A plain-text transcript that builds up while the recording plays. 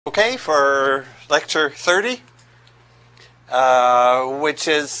Okay, for lecture 30, which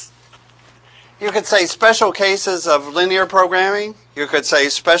is, you could say special cases of linear programming, you could say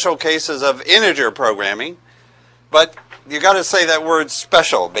special cases of integer programming, but you got to say that word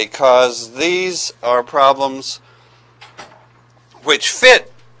special because these are problems which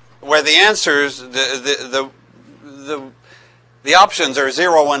fit where the answers, the options are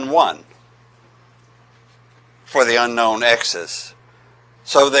 0 and 1 for the unknown x's.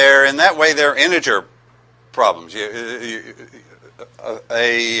 So they're, in that way, they're integer problems. We're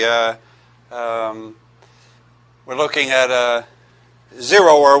looking at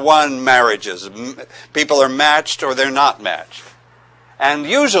 0 or 1 marriages. People are matched or they're not matched. And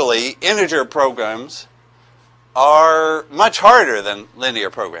usually, integer programs are much harder than linear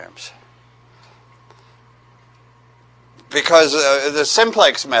programs. Because the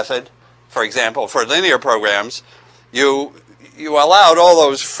simplex method, for example, for linear programs, you allowed all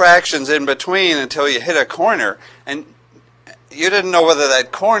those fractions in between until you hit a corner, and you didn't know whether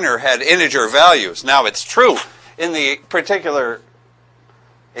that corner had integer values. Now, it's true. In the particular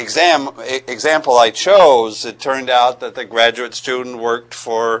example I chose, it turned out that the graduate student worked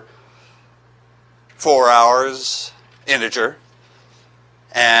for 4 hours, integer,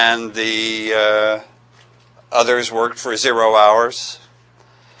 and the others worked for 0 hours.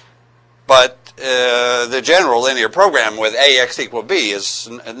 But the general linear program with ax equal b is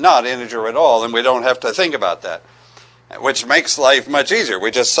not integer at all, and we don't have to think about that, which makes life much easier. We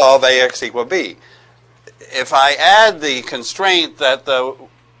just solve ax equal b. If I add the constraint that the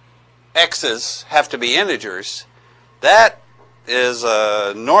x's have to be integers, that is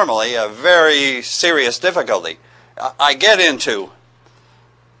normally a very serious difficulty. I get into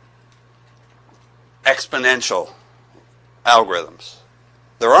exponential algorithms.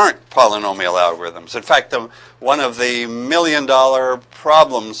 There aren't polynomial algorithms. In fact, one of the $1 million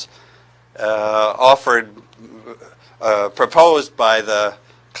problems proposed by the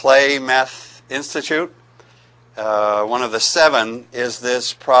Clay Math Institute, one of the 7 is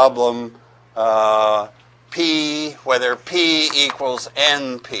this problem P, whether P equals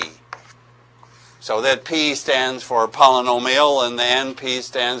NP. So that P stands for polynomial and the NP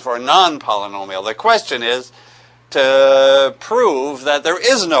stands for non-polynomial. The question is to prove that there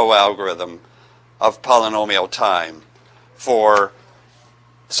is no algorithm of polynomial time for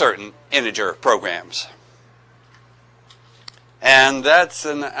certain integer programs. And that's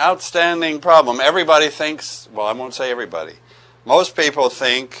an outstanding problem. Everybody thinks, well, I won't say everybody. Most people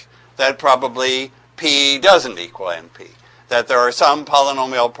think that probably P doesn't equal NP. That there are some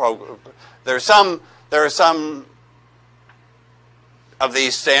polynomial there are some of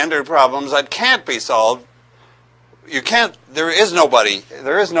these standard problems that can't be solved. There is no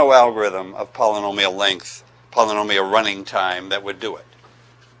algorithm of polynomial length, polynomial running time that would do it.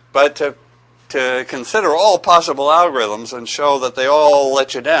 But to consider all possible algorithms and show that they all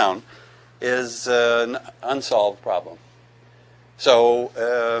let you down is an unsolved problem. So,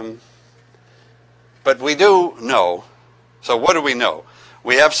 but we do know. So what do we know?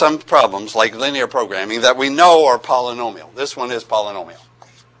 We have some problems like linear programming that we know are polynomial. This one is polynomial.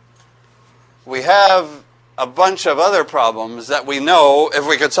 We have a bunch of other problems that we know if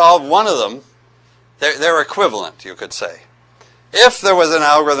we could solve one of them, they're equivalent, you could say. If there was an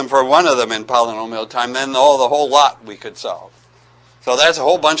algorithm for one of them in polynomial time, then the whole lot we could solve. So that's a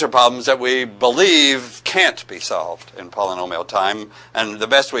whole bunch of problems that we believe can't be solved in polynomial time, and the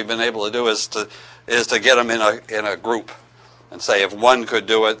best we've been able to do is to get them in a group and say if one could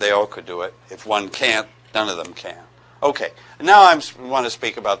do it, they all could do it. If one can't, none of them can. Okay, now I want to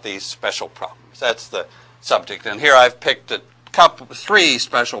speak about these special problems. That's the subject, and here I've picked 3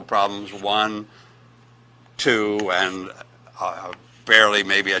 special problems, 1, 2, and barely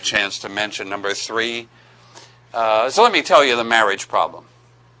maybe a chance to mention number 3. So let me tell you the marriage problem.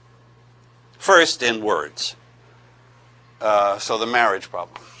 First, in words. So the marriage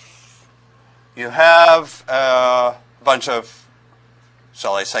problem. You have a bunch of,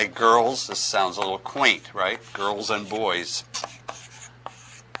 shall I say, girls. This sounds a little quaint, right? Girls and boys.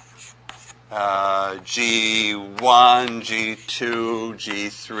 G1, G2,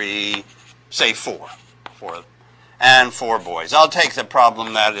 G3, say 4. And 4 boys. I'll take the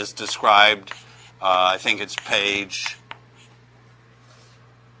problem that is described, I think it's page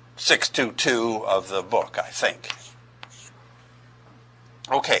 622 of the book, I think.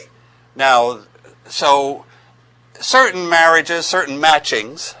 Okay, now, so certain marriages, certain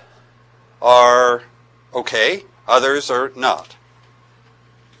matchings are okay, others are not.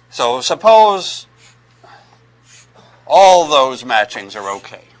 So suppose all those matchings are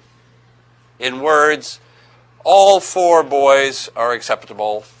okay. In words, all 4 boys are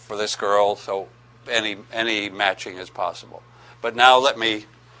acceptable for this girl, so any matching is possible. But now let me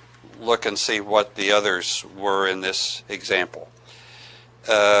look and see what the others were in this example.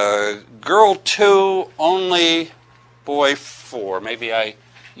 Girl 2, only boy 4. Maybe I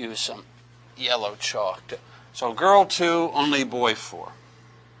use some yellow chalk. So girl 2, only boy 4.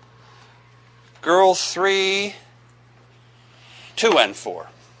 Girl 3, 2 and 4.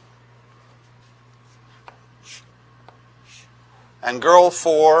 And girl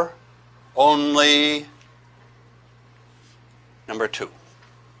 4, only number 2.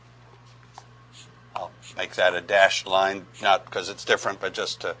 I'll make that a dashed line, not because it's different, but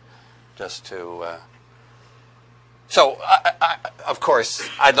just to. So, of course,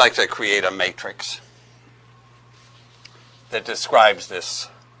 I'd like to create a matrix that describes this.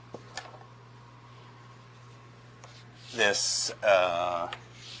 It's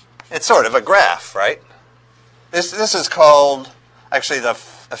sort of a graph, right? This is called. Actually, the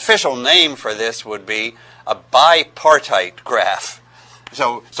official name for this would be a bipartite graph.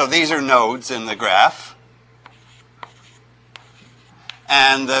 So these are nodes in the graph.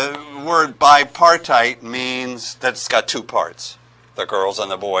 And the word bipartite means that it's got 2 parts, the girls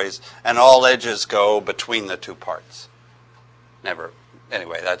and the boys, and all edges go between the 2 parts.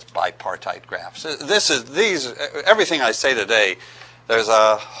 Anyway, that's bipartite graphs. Everything I say today, there's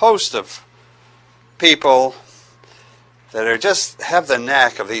a host of people that have the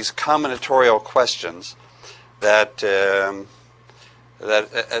knack of these combinatorial questions that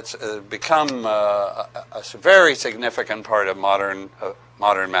it's become a very significant part of modern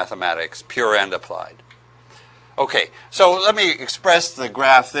mathematics, pure and applied. Okay, so let me express the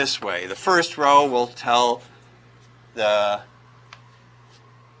graph this way. The first row will tell that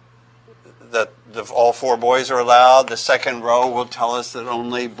all 4 boys are allowed. The second row will tell us that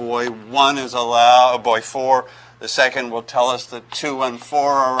only boy 1 is allowed, boy 4. The second will tell us that 2 and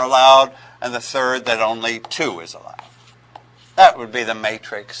 4 are allowed, and the third that only 2 is allowed. That would be the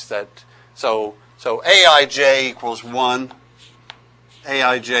matrix that, so Aij equals 1.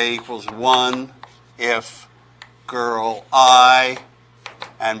 Aij equals 1 if girl I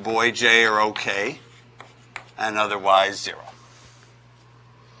and boy J are okay, and otherwise 0.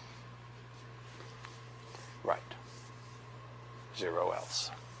 Right. 0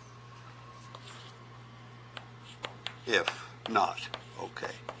 else. If not,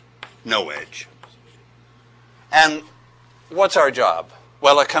 okay. No edge. And what's our job?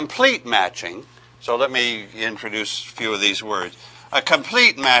 Well, a complete matching, so let me introduce a few of these words. A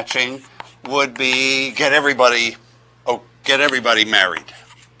complete matching would be get everybody married.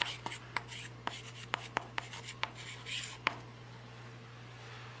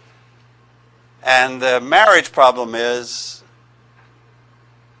 And the marriage problem is,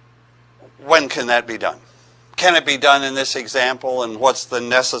 when can that be done? Can it be done in this example, and what's the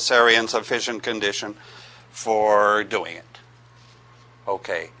necessary and sufficient condition for doing it?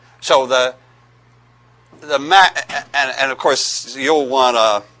 Okay, so and of course you'll want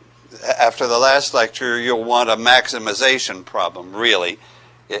after the last lecture you'll want a maximization problem really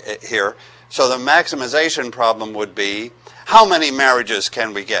here. So the maximization problem would be, how many marriages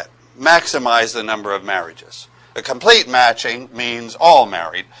can we get? Maximize the number of marriages. A complete matching means all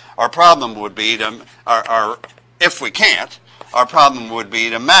married. Our problem would be if we can't, our problem would be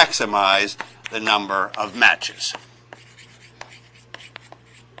to maximize the number of matches.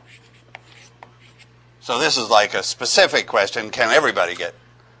 So this is like a specific question, can everybody get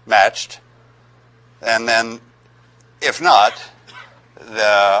matched? And then, if not,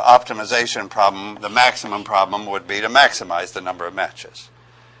 the optimization problem, the maximum problem would be to maximize the number of matches.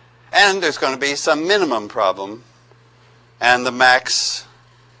 And there's going to be some minimum problem, and the max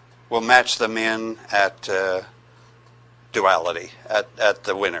will match them in at duality, at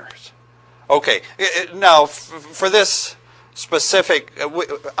the winners. Okay, now for this specific,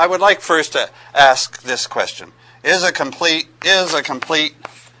 I would like first to ask this question. When is a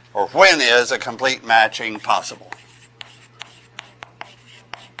complete matching possible?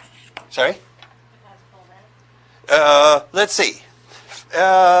 Sorry? Let's see.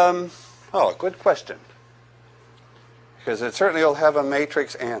 Good question. Because it certainly will have a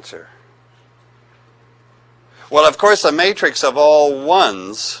matrix answer. Well, of course, a matrix of all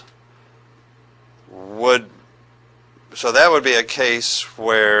ones so that would be a case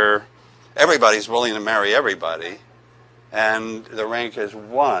where everybody's willing to marry everybody, and the rank is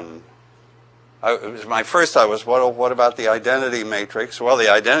 1. My first thought was, what about the identity matrix? Well,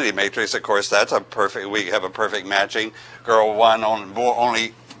 the identity matrix, of course, we have a perfect matching. Girl 1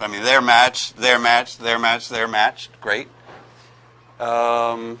 only, they're matched, they're matched, they're matched, they're matched. Great.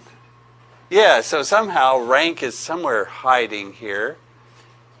 Yeah, so somehow rank is somewhere hiding here.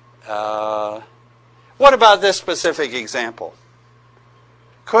 What about this specific example?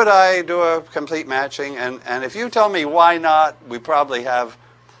 Could I do a complete matching? And if you tell me why not, we probably have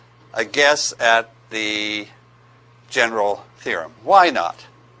a guess at the general theorem. Why not?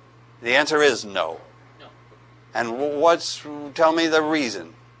 The answer is no. No. And tell me the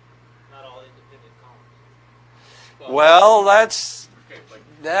reason. Not all independent columns. Well, that's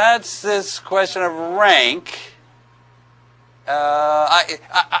this question of rank.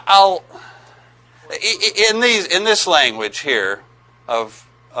 I'll in this language here of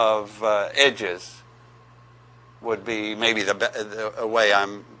edges would be maybe the way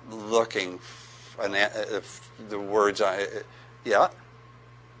I'm looking the words. Yeah. Well,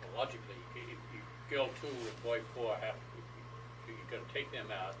 logically, if you girl 2 and boy 4 you're going to take them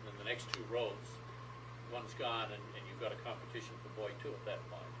out, and then the next 2 rows, one's gone, and you've got a competition for boy 2 at that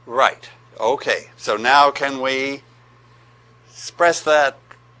point. Right. Okay. So now can we express that,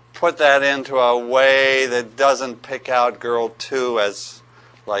 put that into a way that doesn't pick out girl 2 as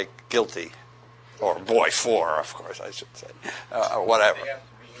like guilty, or boy 4, of course I should say, or whatever. They have to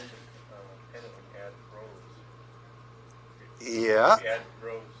be independent and add rows. Yeah. If you add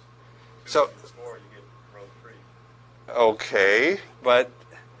rows 2 So- and 4, you get row 3. Okay, but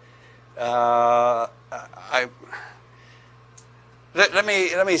let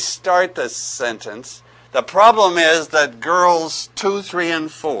me start this sentence. The problem is that girls 2, 3,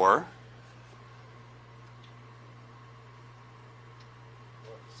 and 4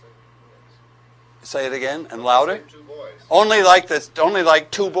 say it again and louder. 2 boys. Only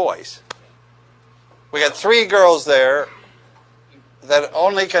like 2 boys. We got 3 girls there that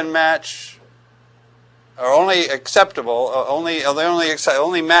only can match, or only acceptable.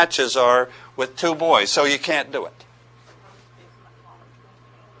 Only matches are with 2 boys. So you can't do it.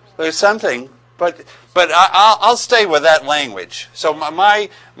 There's something, but I'll stay with that language. So my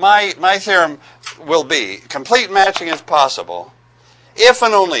theorem will be complete matching is possible if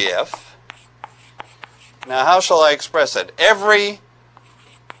and only if. Now, how shall I express it? Every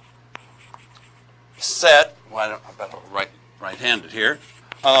set, well, I better right-handed here,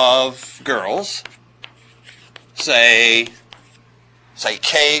 of girls, say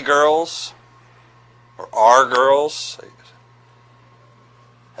K girls, or R girls,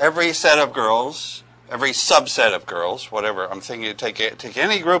 every set of girls, every subset of girls, whatever, I'm thinking, take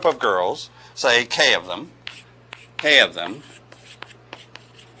any group of girls, say K of them,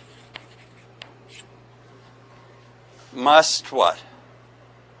 must what?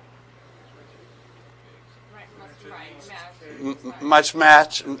 Must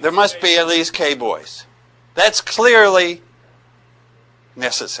match. There must be at least K boys. That's clearly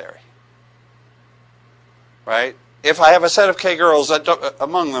necessary, right? If I have a set of K girls that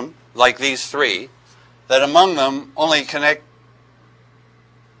among them, like these 3, that among them only connect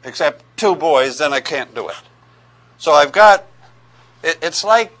except 2 boys, then I can't do it. So I've got. It's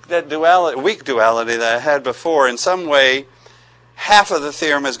like that weak duality that I had before. In some way, half of the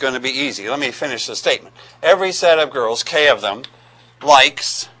theorem is going to be easy. Let me finish the statement. Every set of girls, K of them,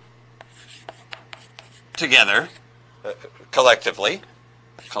 likes together, collectively,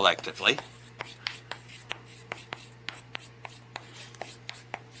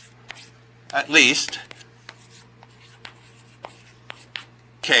 at least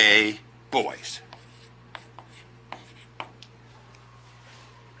K boys.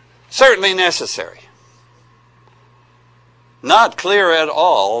 Certainly necessary. Not clear at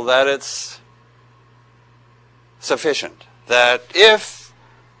all that it's sufficient. That if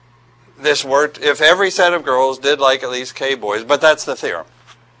this worked, if every set of girls did like at least K boys, but that's the theorem.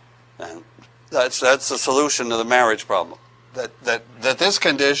 And that's the solution to the marriage problem. That this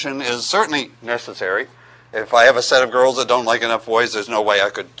condition is certainly necessary. If I have a set of girls that don't like enough boys, there's no way I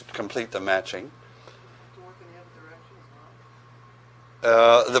could complete the matching.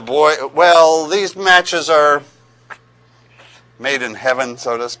 These matches are made in heaven,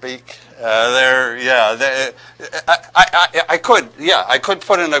 so to speak. I could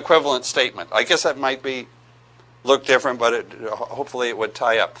put an equivalent statement. I guess that might look different, but hopefully it would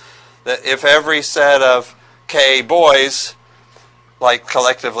tie up. That if every set of K boys like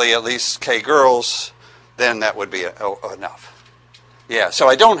collectively at least K girls, then that would be enough. Yeah, so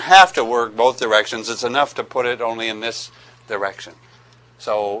I don't have to work both directions. It's enough to put it only in this direction.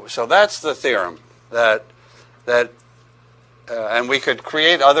 So that's the theorem and we could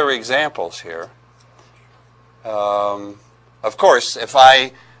create other examples here. Of course, if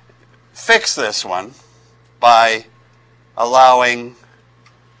I fix this one by allowing,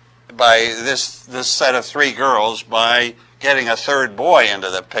 by this set of 3 girls, by getting a third boy into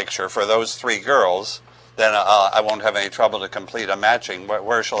the picture for those 3 girls, then I won't have any trouble to complete a matching.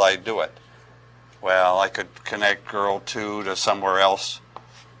 Where shall I do it? Well, I could connect girl 2 to somewhere else.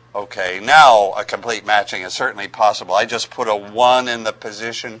 Okay, now a complete matching is certainly possible. I just put a 1 in the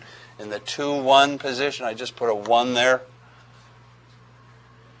position, in the 2-1 position. I just put a 1 there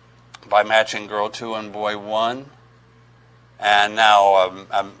by matching girl 2 and boy 1. And now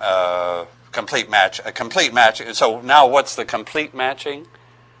a complete match. So now what's the complete matching?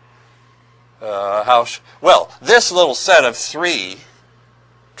 Well, this little set of 3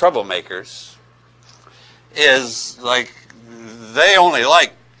 troublemakers is like, there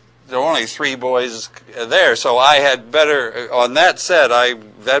are only 3 boys there, so I had better, on that set, I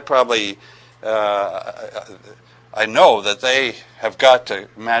know that they have got to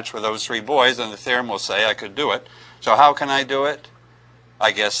match with those 3 boys, and the theorem will say I could do it. So how can I do it?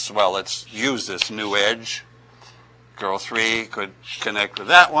 I guess, well, let's use this new edge. Girl 3 could connect with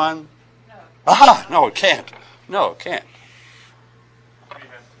that one. No. Aha! No, it can't. No, it can't. 3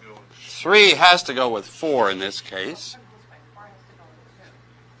 has 3 has to to go with go with 4 in this case.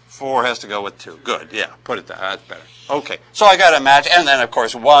 4 has to go with 2. Good, yeah, put it there. That's better. Okay, so I got a match, and then, of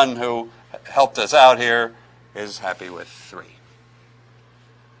course, 1 who helped us out here is happy with 3.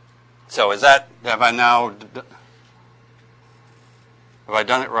 So have I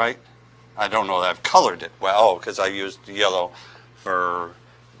done it right? I don't know that I've colored it well, because I used yellow for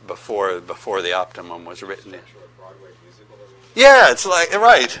before the optimum was written in. Yeah, it's like,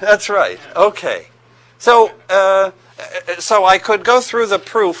 right, that's right. Okay. So I could go through the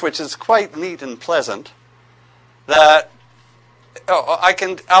proof, which is quite neat and pleasant, that I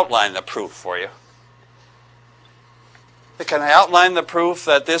can outline the proof for you. Can I outline the proof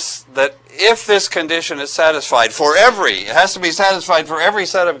that if this condition is satisfied it has to be satisfied for every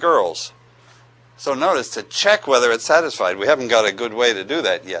set of girls. So notice, to check whether it's satisfied, we haven't got a good way to do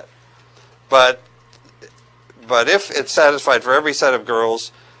that yet. But if it's satisfied for every set of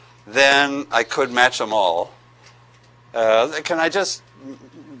girls, then I could match them all. Can I just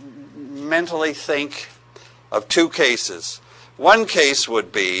mentally think of 2 cases? One case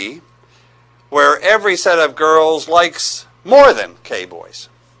would be where every set of girls likes more than K boys.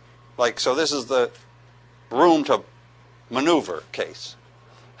 So this is the room to maneuver case.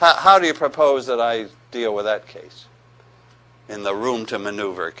 How do you propose that I deal with that case? In the room to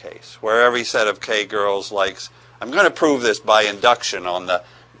maneuver case, where every set of K girls likes, I'm going to prove this by induction on the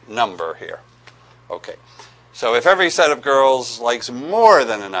number here. Okay, so if every set of girls likes more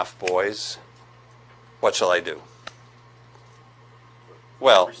than enough boys, what shall I do?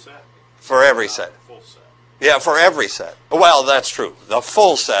 Well, for every set. full set. Yeah, for every set. Well, that's true. The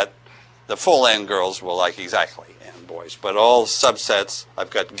full set, the full N girls will like exactly N boys, but all subsets I've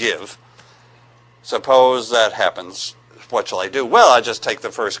got give. Suppose that happens. What shall I do? Well, I just take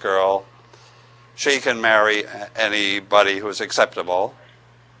the first girl. She can marry anybody who's acceptable.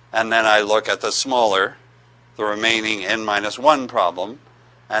 And then I look at the remaining N-1 problem,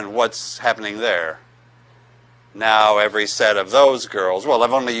 and what's happening there. Now every set of those girls, well,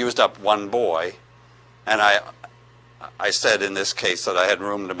 I've only used up 1 boy, and I said in this case that I had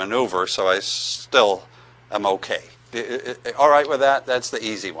room to maneuver, so I still am okay. All right with that? That's the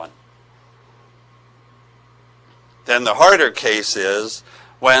easy one. Then the harder case is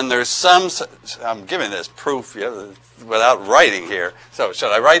when there's I'm giving this proof without writing here. So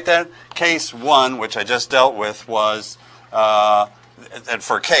should I write that? Case 1, which I just dealt with, was that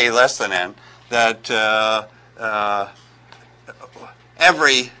for K less than N, that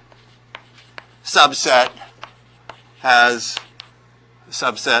every subset has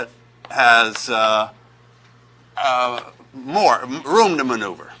more room to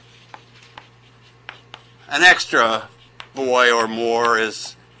maneuver. An extra boy or more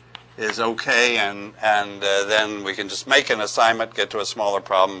is okay, and then we can just make an assignment, get to a smaller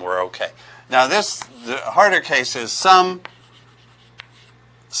problem, we're okay. Now the harder case is some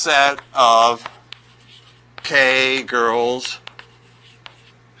set of K girls,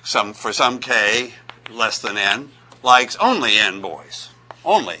 for some K less than N, likes only N boys.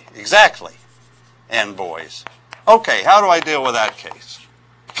 Only, exactly, N boys. Okay, how do I deal with that case?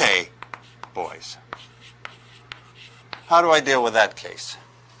 K boys. How do I deal with that case?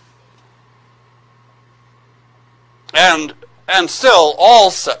 And still,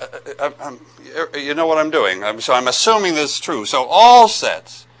 you know what I'm doing. So I'm assuming this is true. So all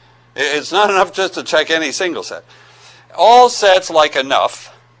sets, it's not enough just to check any single set. All sets like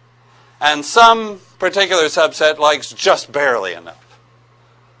enough, and some particular subset likes just barely enough.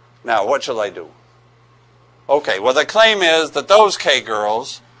 Now, what shall I do? Okay, well, the claim is that those K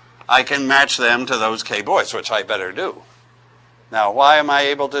girls, I can match them to those K boys, which I better do. Now, why am I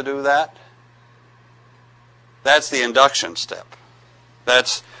able to do that? That's the induction step.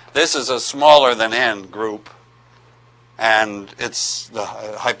 This is a smaller than n group, and the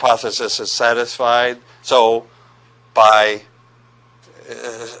hypothesis is satisfied. So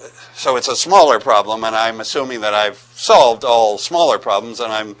so it's a smaller problem, and I'm assuming that I've solved all smaller problems,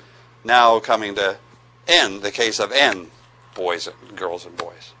 and I'm now coming to n, the case of n boys and girls and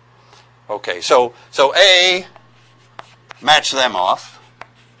boys. Okay, so A, match them off.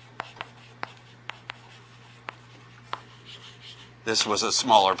 This was a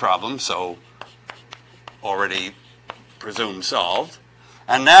smaller problem, so already presumed solved.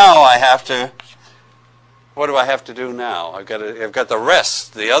 And now I have to, what do I have to do now? I've got the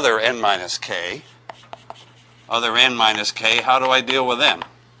rest, the other n minus k. Other n minus k, how do I deal with them?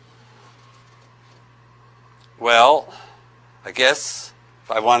 Well, I guess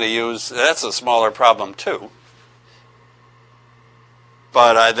if I want to use, that's a smaller problem too.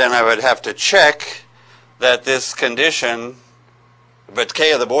 But then I would have to check that this condition, but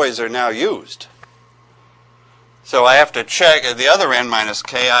k of the boys are now used. So I have to check, the other n minus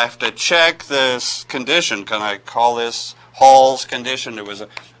k, I have to check this condition. Can I call this Hall's condition? There was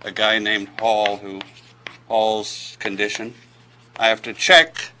a guy named Hall's condition. I have to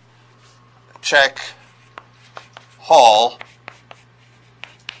check Hall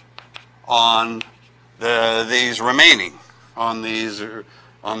on these remaining, on the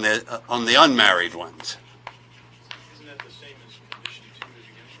unmarried ones. Isn't that the same as condition 2 to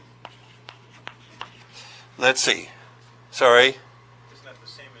begin with? Let's see. Sorry. Isn't that the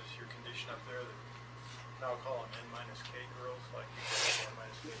same as your condition up there that now call them n minus k girls, like you call n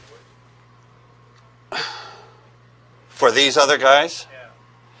minus k boys? For these other guys? Yeah.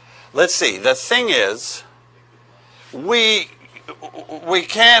 Let's see. The thing is, we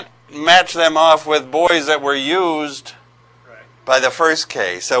can't match them off with boys that were used by the first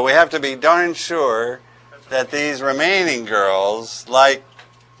case. So we have to be darn sure that these remaining girls like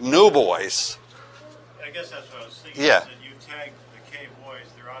new boys. I guess that's what I was thinking. Yeah. Is that you tag the k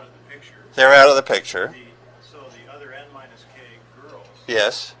boys, they're out of the picture. They're out of the picture. So the other n minus k girls,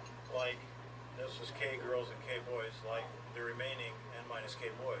 Yes. like this is k girls and k boys, like the remaining n minus k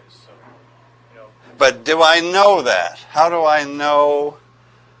boys. So, you know. But do I know that? How do I know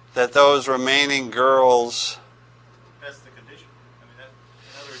that those remaining girls? That's the condition. I mean, in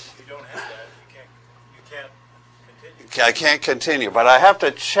other words, if you don't have that, you can't continue. I can't continue, but I have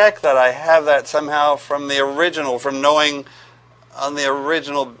to check that I have that somehow from the original, from knowing on the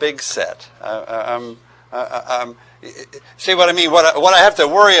original big set. See what I mean? What I have to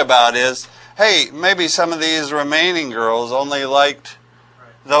worry about is, hey, maybe some of these remaining girls only liked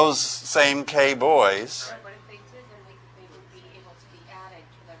those same K boys. But if they did, then they would be able to be added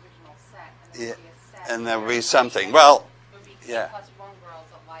to the original set, and there would be a set. And there would be something. Well, It would be K yeah. plus 1 girls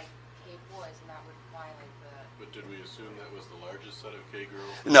that like K boys, and that would violate the... But did we assume that was the largest set of K girls?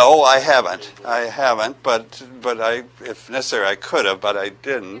 No, I haven't. I haven't, but if necessary, I could have, but I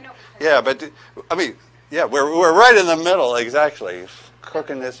didn't. Yeah, but I mean, yeah, we're right in the middle, exactly,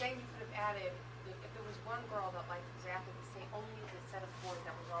 cooking this. Say you could have added, if there was one girl that liked exactly the same, only the set of boys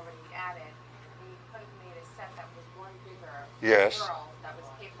that was already added, and you could have made a set that was one bigger Yes. girl that was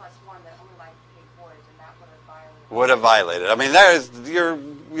K plus 1 that only liked K boys, and that would have violated. Would have violated. I mean,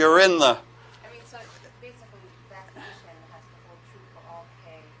 you're in the. I mean, so basically that condition has to hold true for all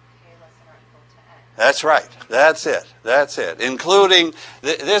K less than or equal to N. That's right. That's it. That's it. Including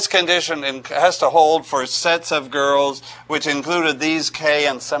this condition has to hold for sets of girls which included these K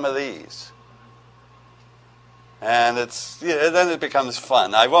and some of these. And then it becomes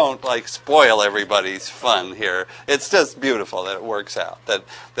fun. I won't spoil everybody's fun here. It's just beautiful that it works out. That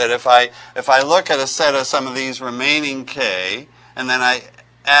if I look at a set of some of these remaining K, and then I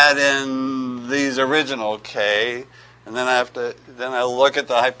add in these original K, and then I look at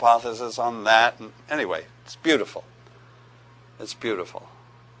the hypothesis on that. And anyway, it's beautiful. It's beautiful.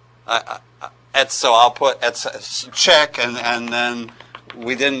 So I'll put check, and then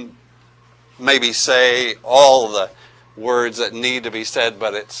we didn't maybe say all the words that need to be said,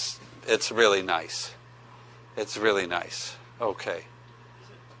 but it's really nice. It's really nice. Okay.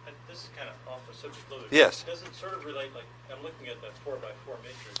 This is kind of off the subject a little bit. Yes. Does it sort of relate, like, I'm looking at that 4x4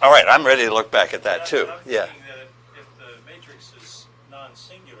 matrix. All right, I'm ready to look back at that too. I'm Yeah. thinking that if the matrix is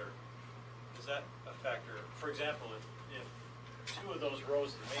non-singular, is that a factor? For example, if two of those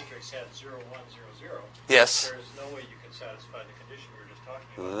rows of the matrix had 0, 1, 0, 0, Yes. there's no way you can satisfy the condition we were just talking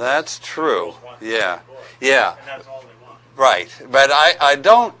about. That's true. Girls want Yeah. boys, Yeah. And that's all they want. Right. But I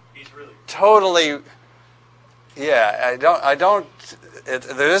don't He's really totally. Yeah, I don't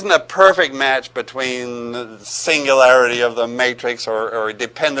there isn't a perfect match between the singularity of the matrix or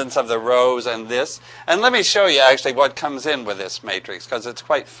dependence of the rows and this. And let me show you actually what comes in with this matrix, because it's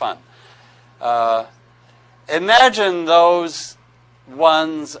quite fun. Imagine those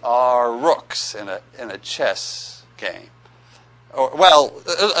ones are rooks in a chess game. Or, well,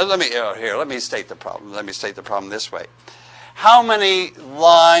 let me state the problem. Let me state the problem this way. How many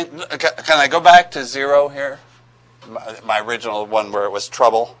lines? Can I go back to 0 here? My original one where it was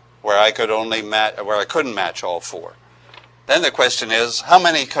trouble, where I could only match, where I couldn't match all 4. Then the question is, how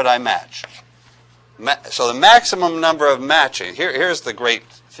many could I match? So the maximum number of matching. Here's the great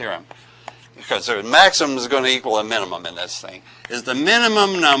theorem, because the maximum is going to equal a minimum in this thing. Is the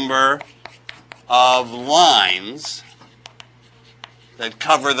minimum number of lines that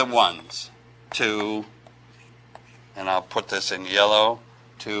cover the ones to, and I'll put this in yellow,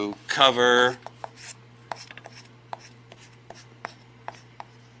 to cover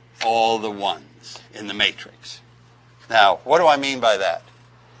all the ones in the matrix. Now, what do I mean by that?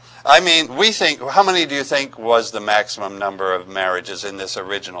 I mean, we think, how many do you think was the maximum number of marriages in this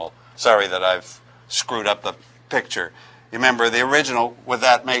original? Sorry that I've screwed up the picture. You remember the original with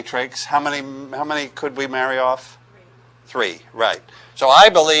that matrix? How many could we marry off? 3, right. So I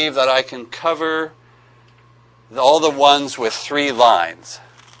believe that I can cover all the ones with 3 lines.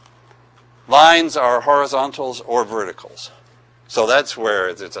 Lines are horizontals or verticals. So that's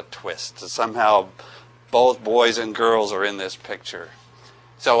where there's a twist. Somehow both boys and girls are in this picture.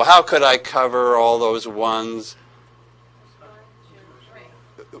 So how could I cover all those ones?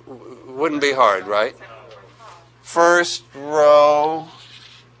 Wouldn't be hard, right? First row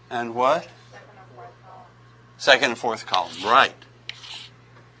and what? Second and fourth column, right.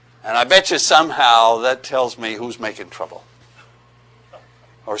 And I bet you somehow that tells me who's making trouble.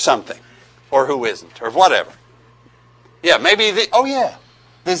 Or something. Or who isn't. Or whatever. Yeah, maybe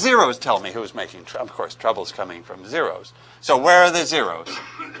the zeros tell me who's making trouble. Of course, trouble's coming from zeros. So where are the zeros?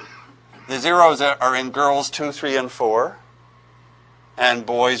 The zeros are in girls 2, 3, and 4, and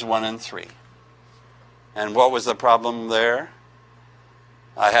boys 1 and 3. And what was the problem there?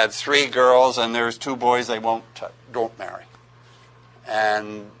 I had 3 girls, and there's 2 boys they don't marry.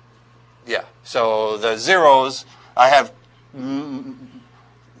 And yeah, so the zeros, I have,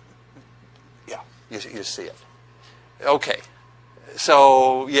 yeah, you see it. Okay,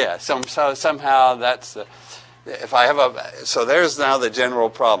 so yeah, somehow that's the, if I have so there's now the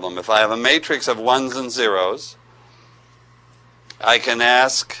general problem. If I have a matrix of 1s and 0s, I can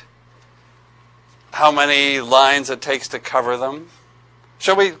ask how many lines it takes to cover them.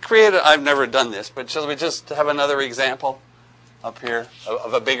 Shall we create I've never done this, but shall we just have another example up here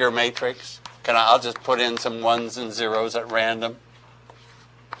of a bigger matrix? I'll just put in some 1s and 0s at random.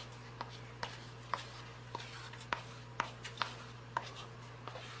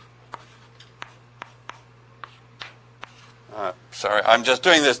 Sorry, I'm just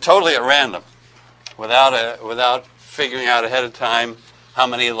doing this totally at random, without figuring out ahead of time how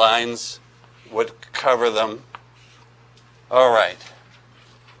many lines would cover them. All right.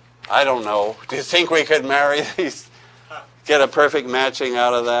 I don't know. Do you think we could marry these? Get a perfect matching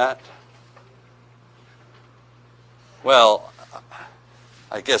out of that? Well,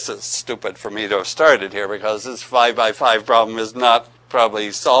 I guess it's stupid for me to have started here, because this 5 by 5 problem is not probably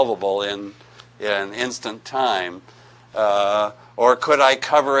solvable in instant time. Or could I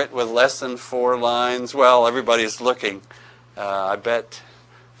cover it with less than 4 lines? Well, everybody's looking. I bet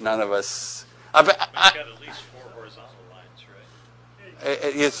none of us. You've got at least 4 horizontal lines,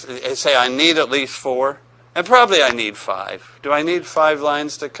 right? You say I need at least 4, and probably I need 5. Do I need 5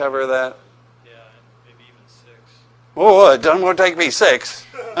 lines to cover that? Yeah, maybe even 6. Oh, it won't take me 6.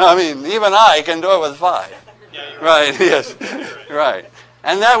 I mean, even I can do it with 5. Yeah, you're Right? Yes. Right.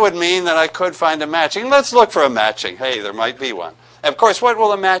 And that would mean that I could find a matching. Let's look for a matching. Hey, there might be one. Of course, what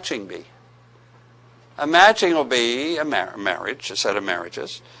will a matching be? A matching will be a marriage, a set of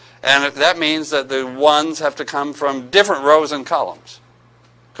marriages. And that means that the ones have to come from different rows and columns,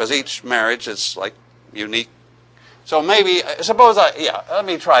 because each marriage is like unique. So maybe, suppose let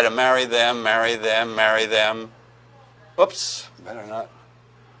me try to marry them, marry them, marry them. Whoops, better not.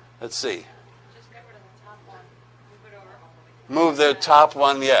 Let's see. Just get rid of the top one. Move it over all the way. Move the top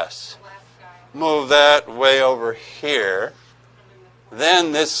one, yes. The last guy. Move that way over here.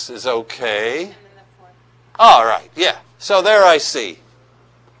 Then this is okay. And then the fourth. All right, yeah. So there I see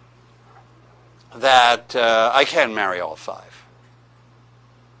that I can marry all 5.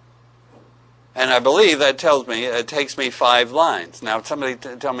 And I believe that tells me it takes me 5 lines. Now, somebody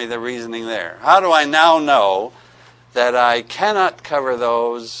tell me the reasoning there. How do I now know that I cannot cover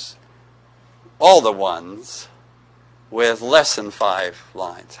those, all the ones, with less than 5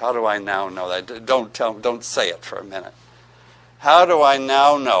 lines? How do I now know that? Don't say it for a minute. How do I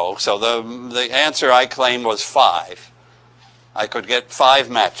now know? So the answer I claimed was 5. I could get 5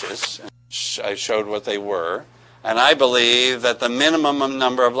 matches. I showed what they were. And I believe that the minimum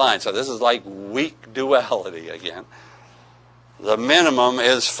number of lines, so this is like weak duality again. The minimum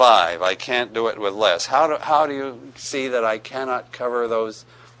is 5. I can't do it with less. How do you see that I cannot cover those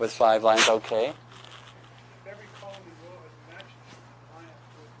with 5 lines? Okay. Every column and row has matches line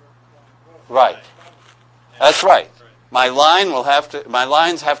after row. Right. That's right. My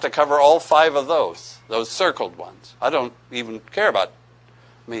lines have to cover all 5 of those circled ones. I don't even care about,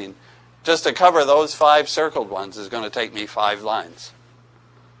 just to cover those 5 circled ones is going to take me 5 lines.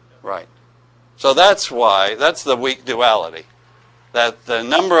 Right. So that's the weak duality. That the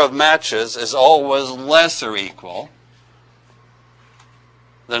number of matches is always less or equal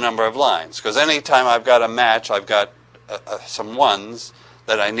the number of lines. Because anytime I've got a match, I've got some ones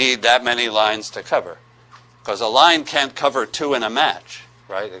that I need that many lines to cover. Because a line can't cover 2 in a match,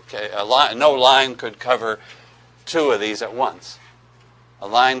 right? No line could cover 2 of these at once. A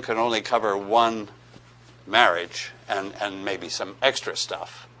line could only cover 1 marriage and maybe some extra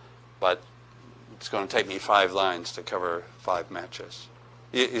stuff. But it's going to take me 5 lines to cover 5 matches.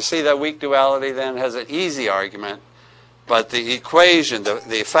 You see that weak duality then has an easy argument, but the equation,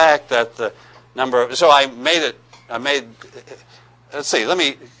 the fact that the number of, so let's see,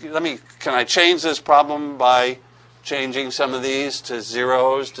 can I change this problem by changing some of these to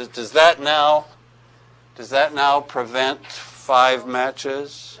zeros? Does that now prevent 5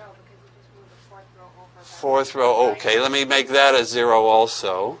 matches? No, because you just moved the fourth row over. 4th row, okay, let me make that a 0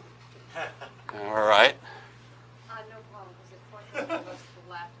 also. All right. No problem, because the fourth one goes to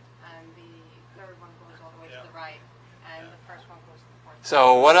the left, and the third one goes all the way to the right, and the first one goes to the fourth.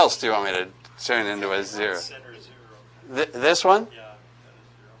 So what else do you want me to turn into a 0? Center 0. This one? Yeah,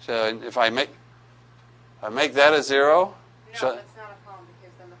 that is 0. So if I make that a 0? No, So, that's not a column,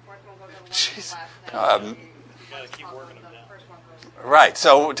 because then the fourth one goes over to Jeez. the left, and You gotta keep working them down. the first one goes to the right,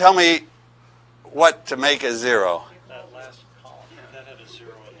 so tell me what to make a 0. That last column, that had a 0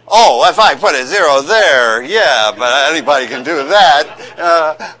 in it. Oh, if I put a 0 there, yeah, but anybody can do that.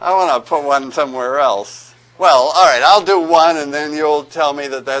 I want to put one somewhere else. Well, all right, I'll do 1, and then you'll tell me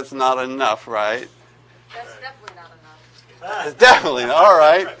that that's not enough, right? That's definitely not enough. It's definitely not. All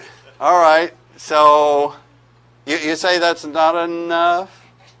right. All right. So you say that's not enough?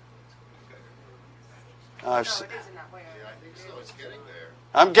 No, it isn't that way. Yeah, I think so. It's getting there.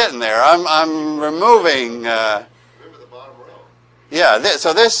 I'm getting there. I'm removing. Remember the bottom row. Yeah.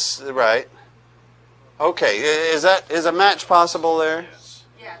 So this right. Okay. Is a match possible there? Yes,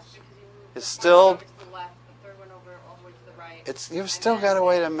 because you moved It's the still. fourth one over to the left, the third one over all the way to the right. You've still got a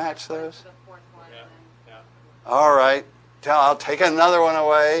way to match those. The fourth one, and then Yeah. All right. I'll take another one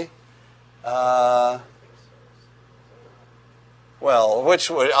away. Well,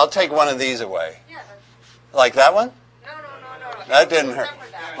 I'll take one of these away. yeah, Like that one? no. That didn't hurt. Except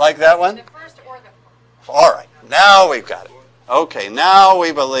for that. Like that one? The first or the All right. Now we've got it. Okay. Now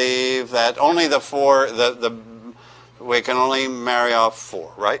we believe that only the 4, we can only marry off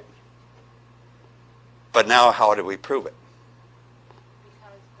 4, right? But now how do we prove it?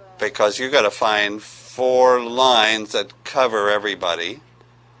 Because you've got to find 4 lines that cover everybody.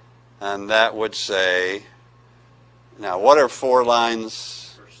 And that would say, now what are 4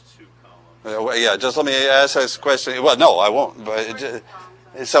 lines? First 2 columns. Yeah, just let me ask this question. Well, no, I won't. But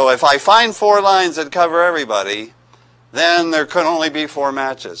so if I find 4 lines that cover everybody, then there could only be 4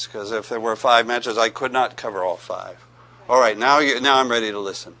 matches. Because if there were 5 matches, I could not cover all 5. All right, now I'm ready to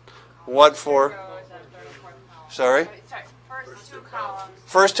listen. What 4? rows and third and fourth column. Sorry? Sorry, first 2 columns.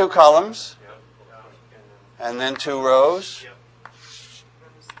 First 2 columns, and then 2 rows.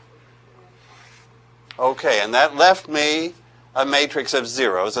 Okay, and that left me a matrix of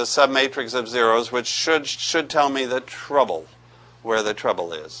zeros, a submatrix of zeros, which should tell me the trouble, where the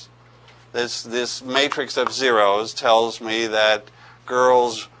trouble is. This matrix of zeros tells me that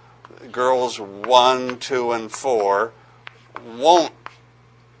girls 1, 2, and 4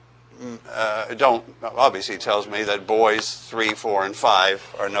 don't obviously tells me that boys 3, 4, and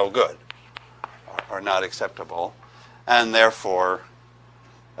 5 are no good, are not acceptable, and therefore,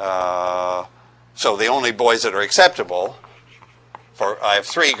 so the only boys that are acceptable, I have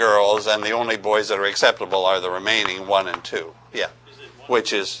 3 girls, and the only boys that are acceptable are the remaining 1 and 2. Yeah, Is it 1,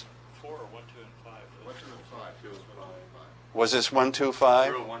 which is 4 or 1, 2, and 5? 1, 2, and 5. 2 is 5. was this 1, 2,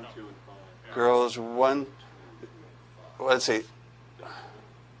 5? Girl 1, 2, and 5. Girls 1. Let's see.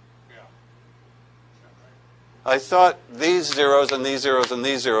 I thought these zeros and these zeros and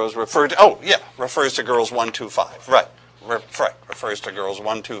these zeros refers to girls 1, 2, 5. Right. refers to girls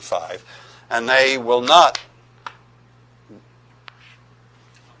 1, 2, 5, and they will not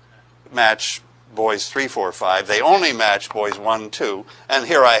match boys 3, 4, 5. They only match boys 1, 2, and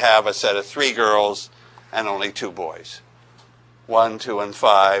here I have a set of 3 girls and only 2 boys. 1, 2, and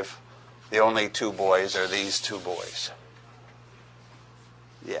 5. The only 2 boys are these 2 boys.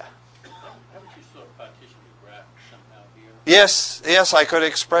 Yeah. Haven't you sort of partitioned the graph somehow here? Yes, I could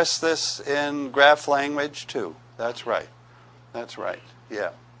express this in graph language too. That's right.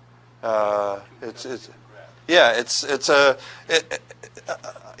 Yeah. The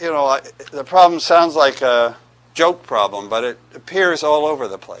problem sounds like a joke problem, but it appears all over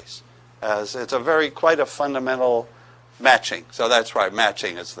the place as it's quite a fundamental matching. So that's right.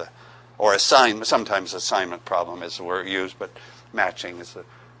 Matching is sometimes assignment problem is the word used, but matching is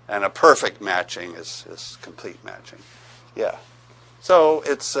and a perfect matching is complete matching. Yeah. So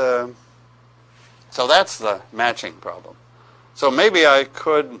it's so that's the matching problem. So maybe I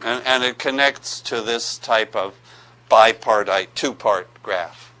could, and it connects to this type of bipartite, 2-part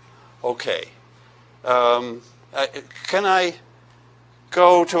graph. Okay. Can I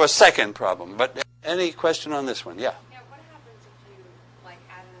go to a second problem? But any question on this one? Yeah. Yeah, what happens if you,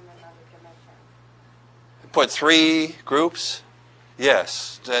 add in another dimension? Put 3 groups?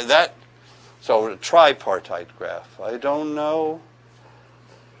 Yes. So a tripartite graph. I don't know.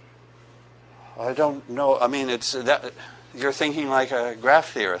 I mean, it's that you're thinking like a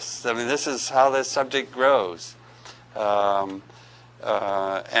graph theorist. I mean, this is how this subject grows, and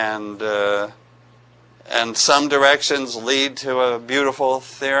some directions lead to a beautiful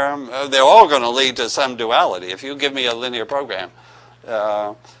theorem. They're all going to lead to some duality. If you give me a linear program,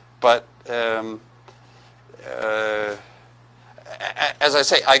 but as I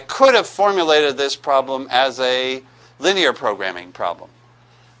say, I could have formulated this problem as a linear programming problem.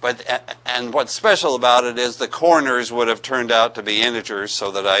 And what's special about it is the corners would have turned out to be integers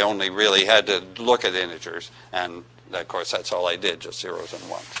so that I only really had to look at integers. And, of course, that's all I did, just zeros and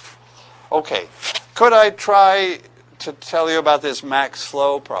ones. Okay. Could I try to tell you about this max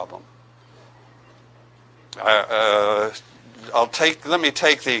flow problem? Let me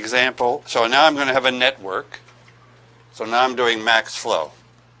take the example. So now I'm going to have a network. So now I'm doing max flow.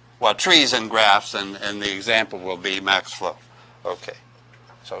 Well, trees and graphs, and the example will be max flow. Okay.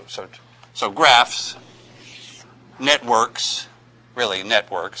 So graphs, networks,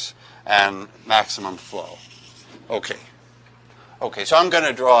 and maximum flow. Okay. So I'm going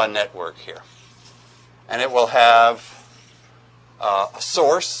to draw a network here. And it will have a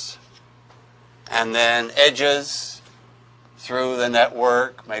source, and then edges through the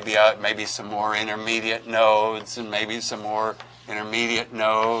network, maybe some more intermediate nodes, and maybe some more intermediate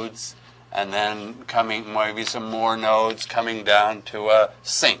nodes, and then maybe some more nodes coming down to a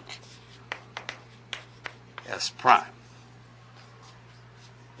sink, S prime.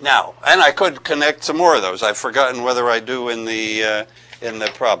 Now, and I could connect some more of those. I've forgotten whether I do in the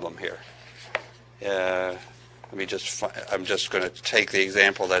problem here. I'm just going to take the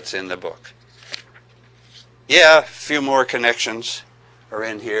example that's in the book. Yeah, a few more connections are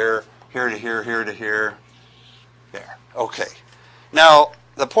in here, here to here, here to here, there. Okay. Now,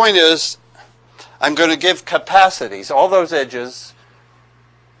 the point is, I'm going to give capacities. All those edges,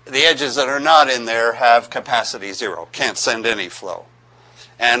 the edges that are not in there have capacity 0. Can't send any flow.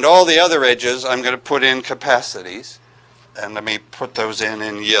 And all the other edges, I'm going to put in capacities. And let me put those in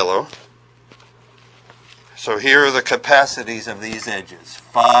yellow. So here are the capacities of these edges,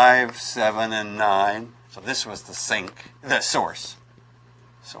 5, 7, and 9. So this was the source.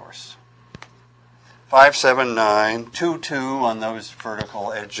 5, 7, 9, 2, 2 on those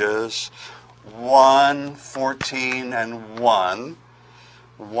vertical edges, 1, 14, and 1.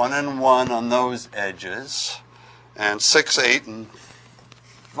 1 and 1 on those edges, and 6, 8, and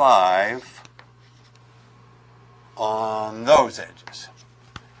 5 on those edges.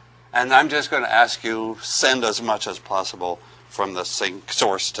 And I'm just going to ask you, send as much as possible from the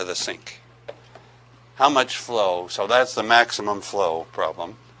source to the sink. How much flow? So that's the maximum flow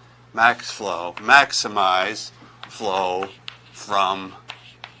problem. Max flow, maximize flow from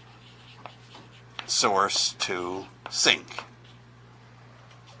source to sink.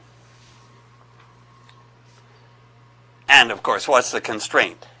 And of course, what's the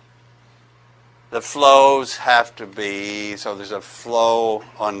constraint? The flows have to be, so there's a flow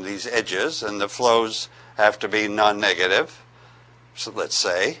on these edges, and the flows have to be non-negative, so let's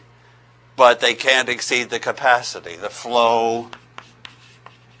say, but they can't exceed the capacity. The flow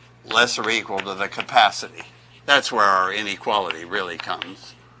less or equal to the capacity. That's where our inequality really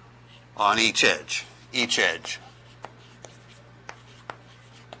comes, on each edge.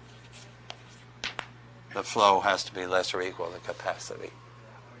 The flow has to be less or equal to capacity.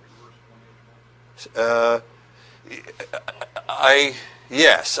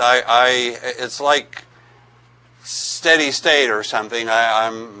 It's like steady state or something.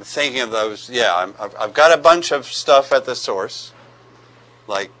 I'm thinking of those. Yeah, I've got a bunch of stuff at the source,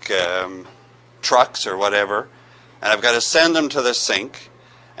 like trucks or whatever, and I've got to send them to the sink,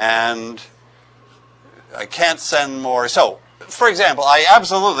 and I can't send more. So, for example,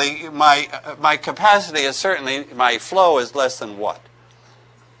 my capacity is certainly, my flow is less than what?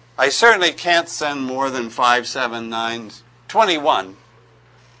 I certainly can't send more than 5, 7, 9, 21.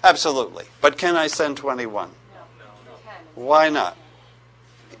 Absolutely. But can I send 21? Why not?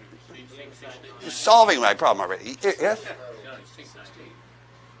 You're solving my problem already. Yes?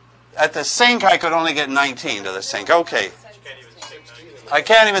 At the sink, I could only get 19 to the sink. Okay. I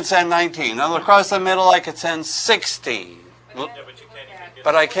can't even send 19. Now, across the middle, I could send 16.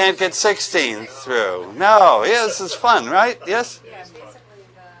 But I can't get 16 through. No. Yeah, this is fun, right? Yes?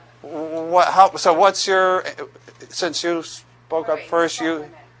 So what's your, since you spoke up first, you...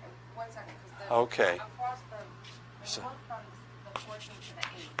 1 second. Okay. Across the one from the 14 to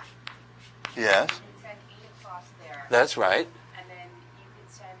the 8. Yes. You can send 8 across there. That's right. And then you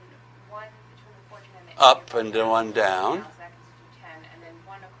can send 1 between the 14 and the 8. Up and then 1 down. So that gives you 10. And then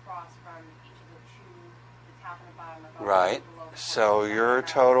 1 across from each of the 2, the top and the bottom of the Right. below the So 14. your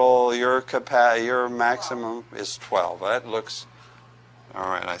total, your maximum is 12. That looks, all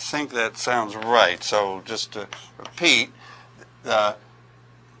right, I think that sounds right. So just to repeat, I'm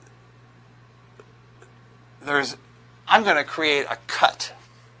going to create a cut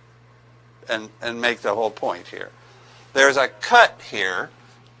and make the whole point here. There's a cut here.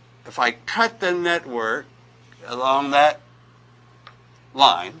 If I cut the network along that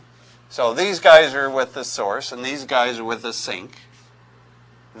line, so these guys are with the source and these guys are with the sink,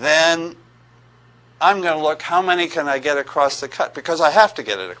 then I'm going to look how many can I get across the cut, because I have to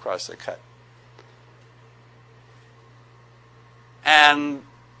get it across the cut. And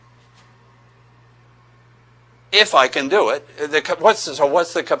if I can do it, what's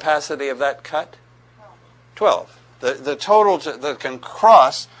the capacity of that cut? 12. The total that can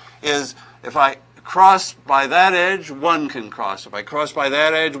cross is, if I cross by that edge, 1 can cross. If I cross by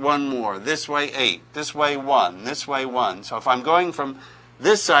that edge, 1 more. This way 8. This way 1. This way 1. So if I'm going from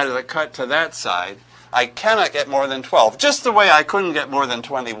this side of the cut to that side, I cannot get more than 12. Just the way I couldn't get more than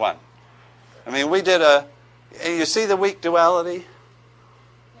 21. I mean, we did you see the weak duality?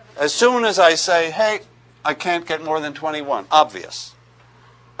 As soon as I say, hey, I can't get more than 21, obvious.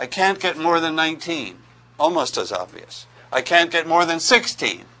 I can't get more than 19, almost as obvious. I can't get more than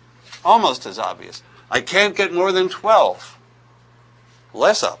 16, almost as obvious. I can't get more than 12,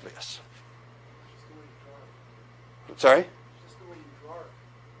 less obvious. Sorry?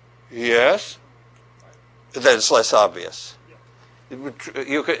 Yes? That it's less obvious. You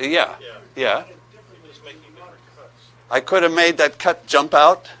could, yeah. I could have made that cut jump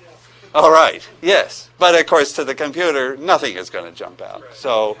out. All right. Yes, but of course, to the computer, nothing is going to jump out.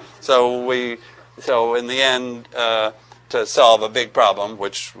 So in the end, to solve a big problem,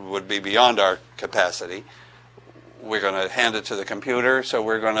 which would be beyond our capacity, we're going to hand it to the computer. So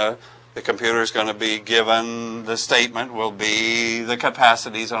the computer is going to be given, the statement will be the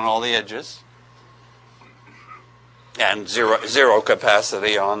capacities on all the edges, and zero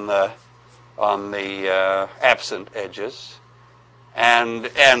capacity on the absent edges. And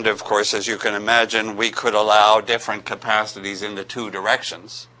of course, as you can imagine, we could allow different capacities in the 2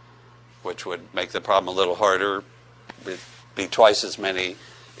 directions, which would make the problem a little harder. It'd be twice as many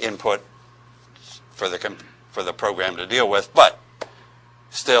input for the program to deal with, but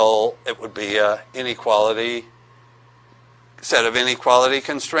still it would be a set of inequality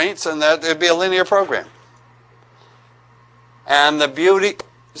constraints, and that it'd be a linear program. And the beauty.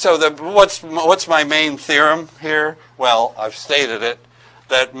 So what's my main theorem here? Well, I've stated it,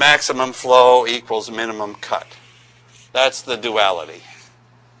 that maximum flow equals minimum cut. That's the duality.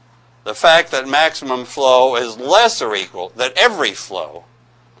 The fact that maximum flow is less or equal, that every flow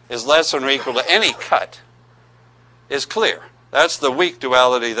is less or equal to any cut, is clear. That's the weak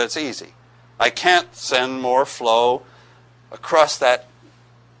duality that's easy. I can't send more flow across that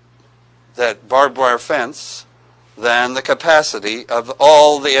barbed wire fence than the capacity of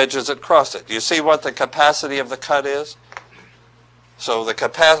all the edges that cross it. Do you see what the capacity of the cut is? So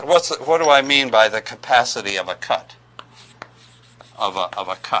what do I mean by the capacity of a cut? Of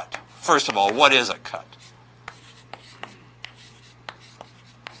a cut. First of all, what is a cut?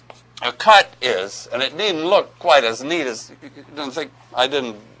 A cut is, and it needn't look quite as neat as,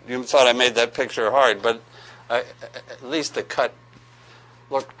 you thought I made that picture hard, but at least the cut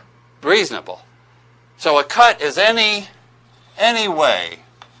looked reasonable. So a cut is any way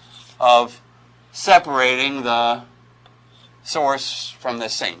of separating the source from the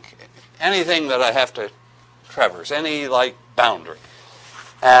sink. Anything that I have to traverse, any like boundary.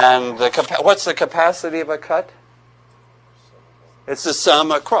 And what's the capacity of a cut? It's the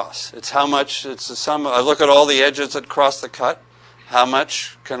sum across. It's how much, it's the sum. I look at all the edges that cross the cut. How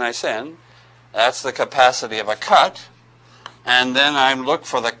much can I send? That's the capacity of a cut. And then I look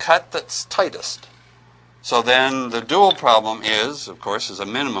for the cut that's tightest. So then the dual problem is, of course, is a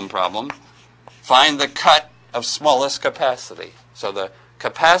minimum problem. Find the cut of smallest capacity. So the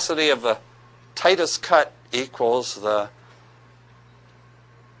capacity of the tightest cut equals the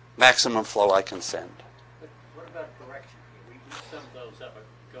maximum flow I can send. But what about correction? We sum those up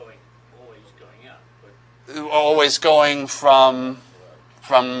always going up. But Always going from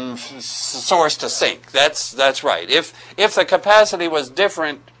source to sink. That's right. If the capacity was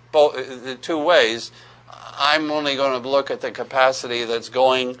different the two ways, I'm only going to look at the capacity that's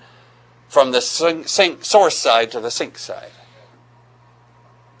going from the sink source side to the sink side.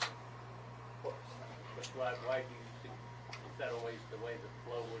 but why do you think, is that always the way the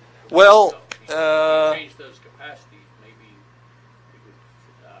flow would Well, go? If you change those capacities, maybe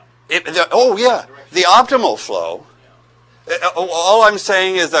it would, oh yeah, the optimal flow. All I'm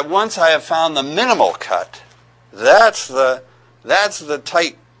saying is that once I have found the minimal cut, that's the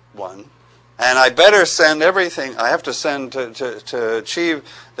tight one, and I better send everything I have to send to achieve.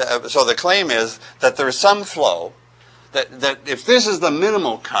 So the claim is that there's some flow, that if this is the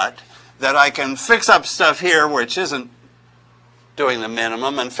minimal cut, that I can fix up stuff here which isn't doing the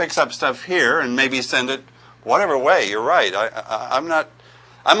minimum, and fix up stuff here, and maybe send it whatever way. You're right.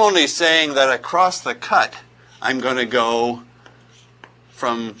 I'm only saying that across the cut, I'm going to go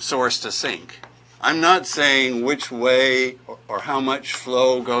from source to sink. I'm not saying which way or how much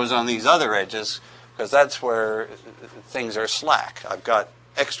flow goes on these other edges, because that's where things are slack. I've got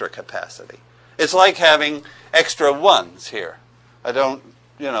extra capacity. It's like having extra ones here. I don't,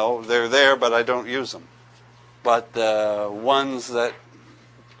 they're there, but I don't use them. But the ones that,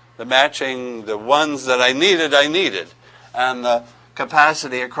 the ones that I needed. And the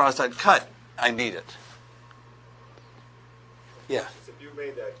capacity across that cut, I need it. Yeah. So if you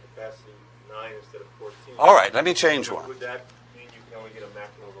made that capacity 9 instead of 14. All right, let me change one. Would that mean you can only get a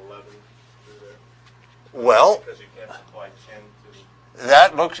maximum of 11 through there? Well, Because you can't supply 10 to...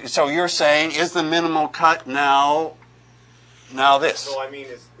 that looks, so you're saying, is the minimal cut now this? No, I mean,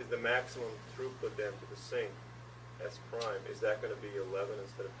 is the maximum throughput then to the sink, S prime, is that going to be 11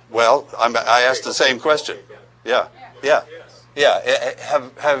 instead of... Well, I asked the same question. Yeah, yeah, yeah.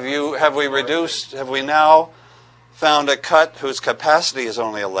 Have we now found a cut whose capacity is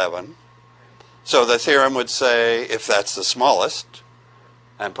only 11? So the theorem would say, if that's the smallest,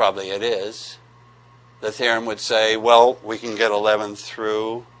 and probably it is, the theorem would say, well, we can get 11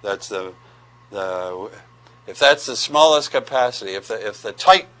 through. That's if that's the smallest capacity, if the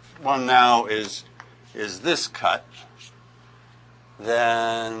tight one now is this cut,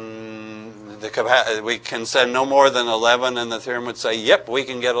 then we can send no more than 11, and the theorem would say, yep, we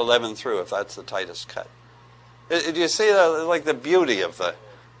can get 11 through if that's the tightest cut. Do you see like the beauty of the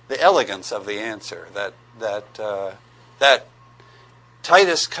elegance of the answer? That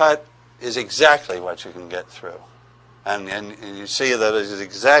tightest cut is exactly what you can get through, and you see that it is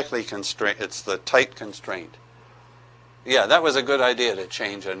exactly constraint. It's the tight constraint. Yeah, that was a good idea to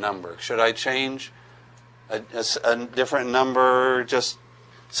change a number. Should I change a different number? Just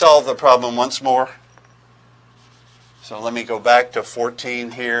solve the problem once more. So let me go back to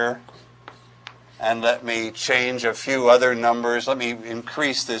 14 here. And let me change a few other numbers. Let me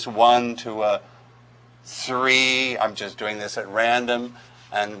increase this 1 to a 3. I'm just doing this at random.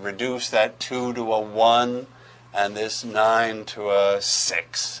 And reduce that 2 to a 1. And this 9 to a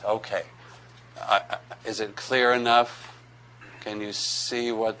 6. Okay. Is it clear enough? Can you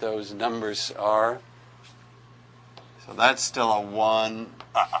see what those numbers are? So that's still a 1.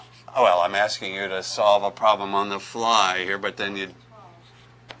 Well, I'm asking you to solve a problem on the fly here, but then you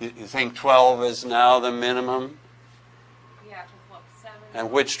think 12 is now the minimum? Yeah, because look, 7.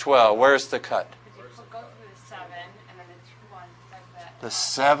 And which 12? Where's the cut? Because you go through the 7, and then the 2 ones like that. The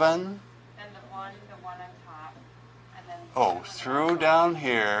 7? Then the 1 on top, and then... Oh, through down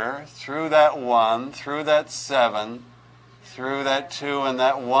here, through that 1, through that 7, through that 2, and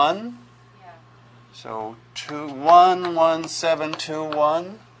that 1? Yeah. So 2, 1, 1, 7, 2,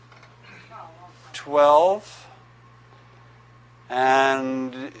 1, 12.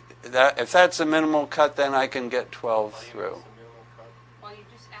 And if that's a minimal cut, then I can get 12 through. Well, you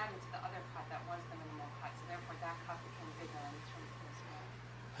just added to the other cut that was the minimal cut, so therefore that cut became bigger and this one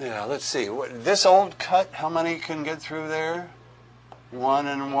became Yeah, let's see. This old cut, how many can get through there? 1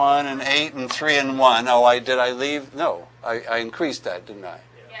 and 1 and 8 and 3 and 1. Oh, did I leave? No, I increased that, didn't I?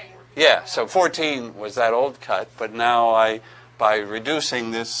 Yeah, so 14 was that old cut, but now by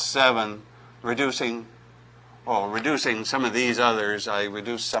reducing this 7, reducing some of these others, I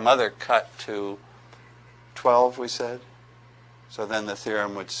reduced some other cut to 12, we said. So then the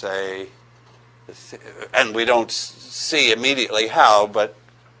theorem would say, and we don't see immediately how, but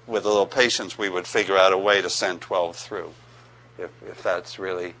with a little patience we would figure out a way to send 12 through. If that's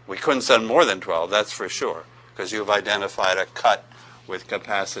really, we couldn't send more than 12, that's for sure, because you've identified a cut with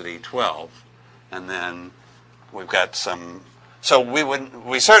capacity 12, and then we've got some, so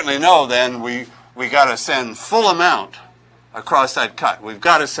we certainly know then we got to send full amount across that cut. We've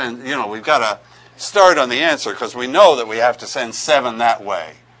got to send, we've got to start on the answer, because we know that we have to send 7 that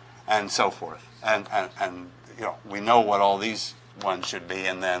way, and so forth. And we know what all these ones should be,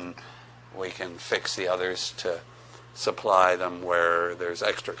 and then we can fix the others to supply them where there's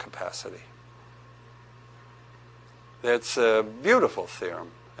extra capacity. It's a beautiful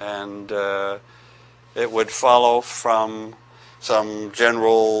theorem, and it would follow from some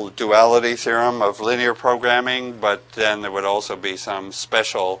general duality theorem of linear programming, but then there would also be some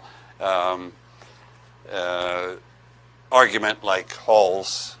special argument like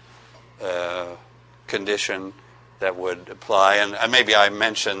Hall's condition that would apply. And maybe I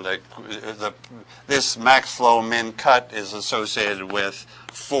mentioned that this max flow min cut is associated with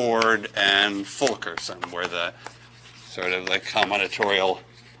Ford and Fulkerson, where the sort of the combinatorial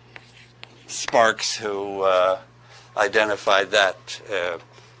sparks who identified that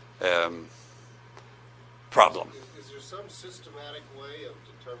problem. Is there some systematic way of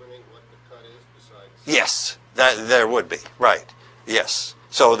determining what the cut is besides? Yes, there would be, right, yes.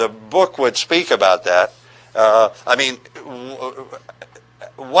 So the book would speak about that.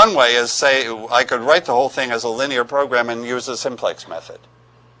 One way is, say, I could write the whole thing as a linear program and use the simplex method.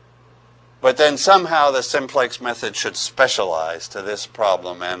 But then somehow the simplex method should specialize to this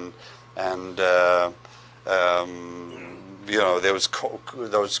problem, and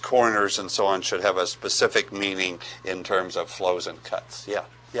those corners and so on should have a specific meaning in terms of flows and cuts. Yeah.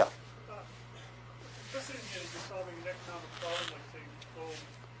 Let's say you're solving an economic problem, like say flow,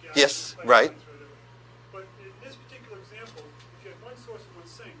 gas, Yes, pipelines, right. or whatever. But in this particular example, if you have one source and one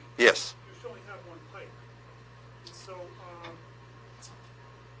sink, Yes. you should only have one pipe. And so,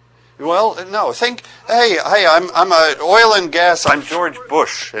 Well, no. Hey, I'm a oil and gas. I'm George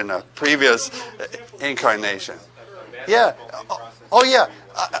Bush in a previous incarnation. Yeah. Oh, yeah.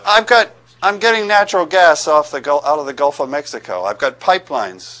 I'm getting natural gas out of the Gulf of Mexico. I've got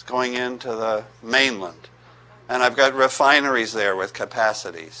pipelines going into the mainland, and I've got refineries there with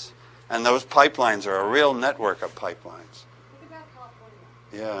capacities, and those pipelines are a real network of pipelines. Think about California.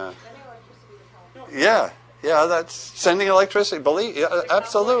 Yeah. Sending electricity to California. Yeah, that's sending electricity.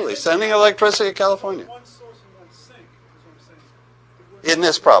 Absolutely, sending electricity to California. one source and one sink, is what I'm saying. It wouldn't- In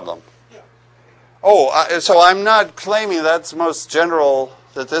this problem. Yeah. Oh, so I'm not claiming that's most general,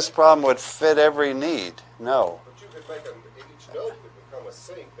 that this problem would fit every need. No. But you could make each node could become a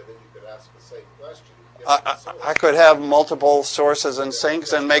sink, and then you could ask the same question. I could have multiple sources and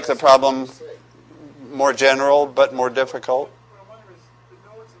sinks and make the problem more general but more difficult. What I wonder is, the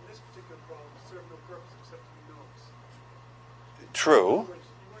nodes in this particular problem serve no purpose except to be nodes. True. In other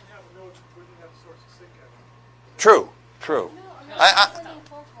words, you wouldn't have a node, you wouldn't have a source of sink at it. True. No, I'm sending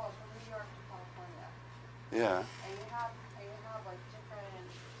phone calls from New York to California. Yeah. And you have like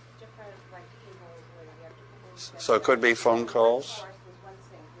different like keyholes where you have different ways. So it could be phone calls. One source with one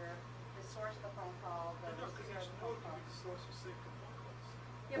sink. You're the source of the phone call, the No, because receiver of each the phone node call. could be the source of sink and phone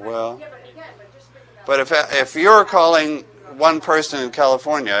calls. Well. Yeah, but again, just think about. But if you're calling one person in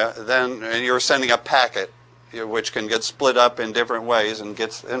California, then and you're sending a packet, which can get split up in different ways and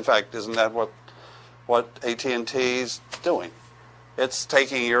gets, in fact, isn't that what AT&T's doing? It's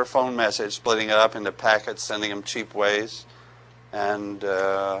taking your phone message, splitting it up into packets, sending them cheap ways, and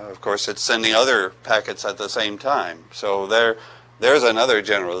of course it's sending other packets at the same time. So there's another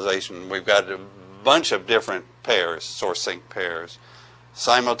generalization. We've got a bunch of different pairs, source sink pairs,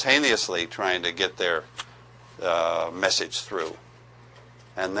 simultaneously trying to get their message through.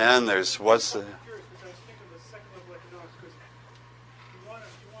 And then there's what's the... I'm curious because I was thinking of the second level economics because you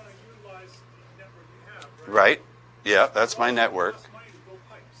want to utilize the network you have, right? Right. Yeah, that's my network. It costs money to build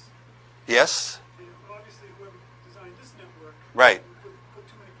pipes. Yes. And obviously, whoever designed this network Right. put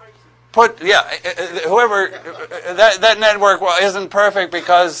too many pipes in. Whoever, that network isn't perfect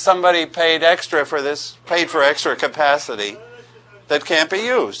because somebody paid for extra capacity that can't be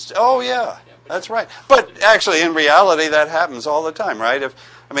used. Oh, yeah. That's right. But actually, in reality, that happens all the time, right?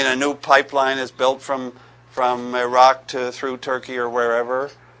 A new pipeline is built from Iraq through Turkey or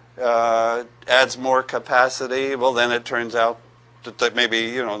wherever, adds more capacity. Well, then it turns out that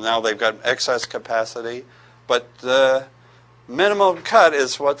maybe, now they've got excess capacity. But the minimum cut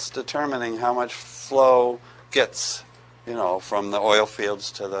is what's determining how much flow gets, from the oil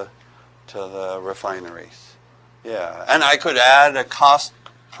fields to the refineries. Yeah, and I could add a cost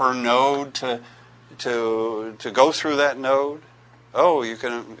per node to go through that node. Oh, you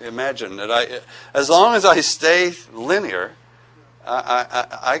can imagine that as long as I stay linear,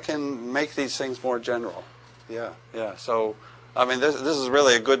 I can make these things more general. Yeah. So, this is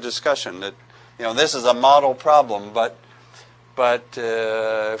really a good discussion. That this is a model problem, but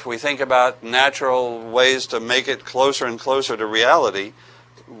if we think about natural ways to make it closer and closer to reality,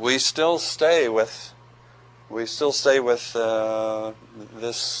 we still stay with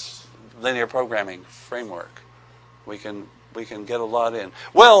this linear programming framework. We can get a lot in.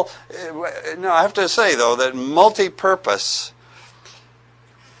 Well, no, I have to say though that multi-purpose,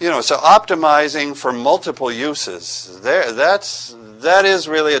 so optimizing for multiple uses, that is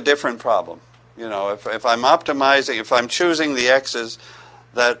really a different problem. If I'm optimizing, if I'm choosing the x's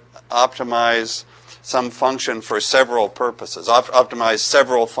that optimize some function for several purposes, optimize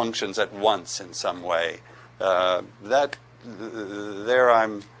several functions at once in some way, there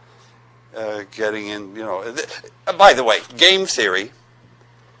I'm getting in, by the way, game theory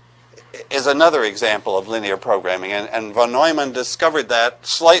is another example of linear programming, and von Neumann discovered that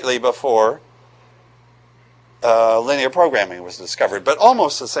slightly before linear programming was discovered, but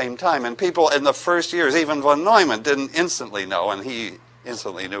almost the same time. And people in the first years, even von Neumann didn't instantly know, and he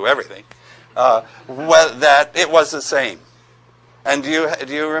instantly knew everything, that it was the same. And do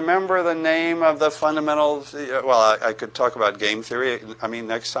you remember the name of the fundamental? Well, I could talk about game theory.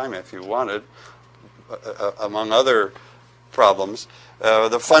 Next time if you wanted, among other problems.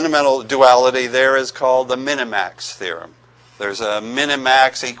 The fundamental duality there is called the minimax theorem. There's a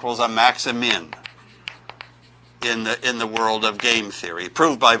minimax equals a maximin in the world of game theory,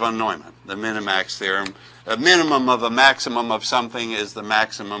 proved by von Neumann. The minimax theorem. A minimum of a maximum of something is the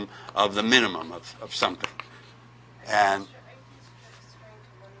maximum of the minimum of something. And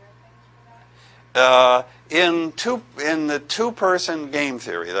in the two-person game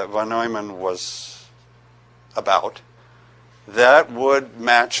theory that von Neumann was about, that would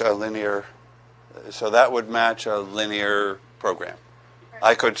match a linear. So that would match a linear program.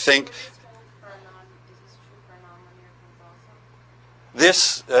 I could think. Is this true for nonlinear things also?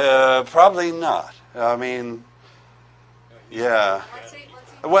 This probably not. Yeah. Let's say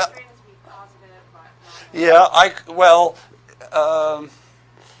Well, constraint is to be positive, but not. yeah.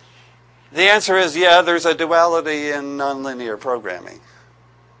 The answer is yeah. There's a duality in nonlinear programming.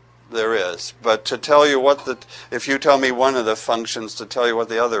 There is, but to tell you if you tell me one of the functions, to tell you what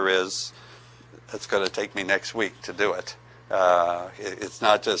the other is, it's going to take me next week to do it. It's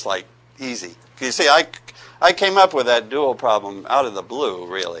not just like easy. You see, I came up with that dual problem out of the blue,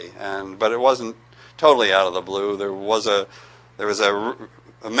 really, but it wasn't totally out of the blue. There was a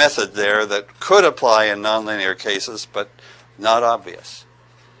method there that could apply in nonlinear cases, but not obvious.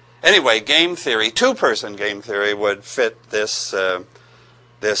 Anyway, game theory, two-person game theory would fit this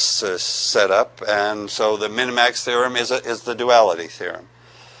setup, and so the minimax theorem is the duality theorem.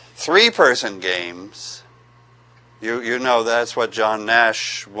 Three-person games, you know that's what John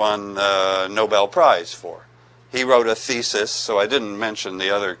Nash won the Nobel Prize for. He wrote a thesis, so I didn't mention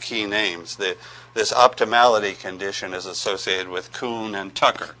the other key names. This optimality condition is associated with Kuhn and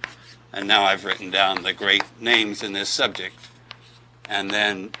Tucker, and now I've written down the great names in this subject. And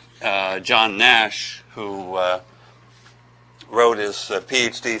then John Nash, who wrote his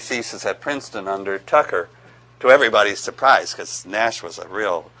PhD thesis at Princeton under Tucker, to everybody's surprise, because Nash was a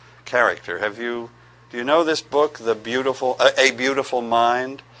real character. Do you know this book, A Beautiful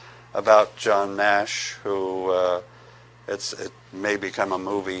Mind, about John Nash, who it may become a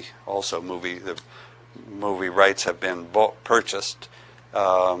movie, the movie rights have been purchased.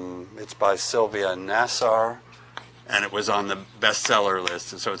 It's by Sylvia Nassar, and it was on the bestseller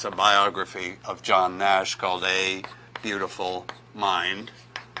list, and so it's a biography of John Nash called A Beautiful Mind.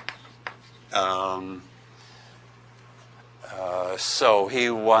 So he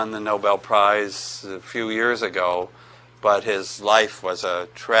won the Nobel Prize a few years ago, but his life was a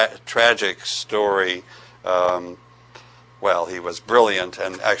tragic story. Well, he was brilliant,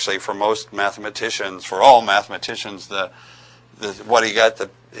 and actually for all mathematicians, what he got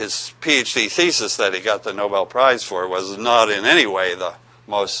his PhD thesis that he got the Nobel Prize for was not in any way the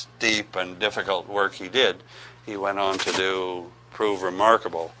most deep and difficult work he did. He went on to prove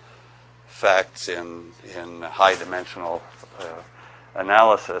remarkable facts in high dimensional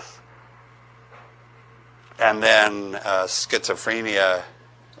analysis. And then schizophrenia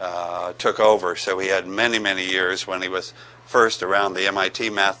took over. So he had many, many years when he was first around the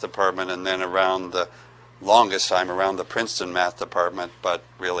MIT math department and then around the longest time around the Princeton math department, but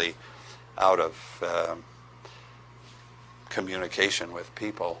really out of communication with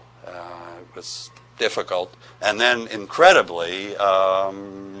people. It was difficult. And then incredibly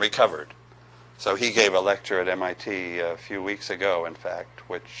recovered. So he gave a lecture at MIT a few weeks ago, in fact,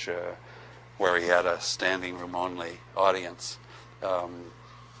 which where he had a standing room only audience. I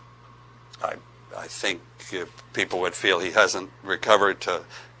think people would feel he hasn't recovered to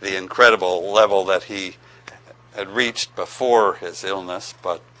the incredible level that he had reached before his illness,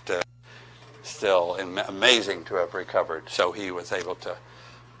 but still amazing to have recovered. So he was able to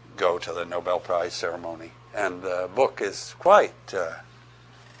go to the Nobel Prize ceremony. And the book is quite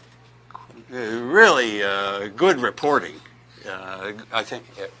really good reporting, I think,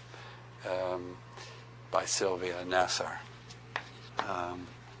 by Sylvia Nasar.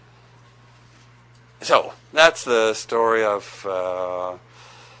 So that's the story of a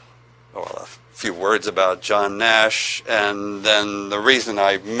few words about John Nash, and then the reason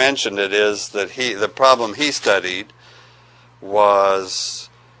I mentioned it is that the problem he studied was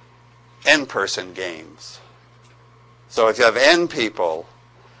n-person games. So if you have n people,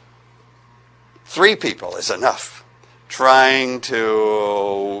 3 people is enough trying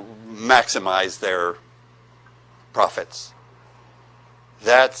to maximize their profits.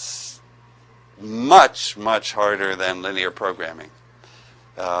 That's much, much harder than linear programming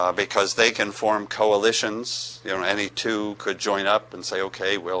because they can form coalitions. You know, any 2 could join up and say,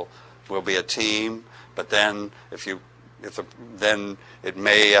 okay, we'll be a team. But then then it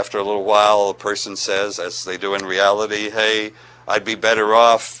may, after a little while, a person says, as they do in reality, hey, I'd be better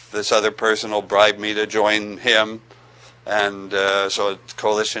off. This other person will bribe me to join him. And so a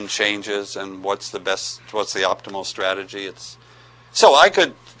coalition changes, and what's the optimal strategy? So I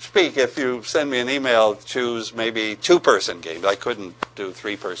could speak, if you send me an email, choose maybe 2-person games. I couldn't do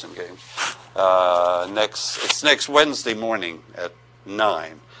 3-person games. It's next Wednesday morning at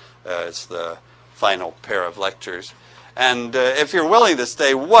 9. It's the final pair of lectures. And if you're willing to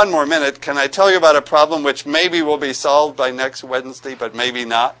stay one more minute, can I tell you about a problem which maybe will be solved by next Wednesday, but maybe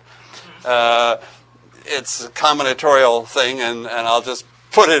not? It's a combinatorial thing, and I'll just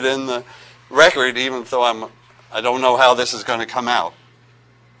put it in the record, even though I don't know how this is going to come out.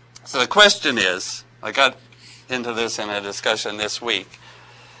 So the question is, I got into this in a discussion this week.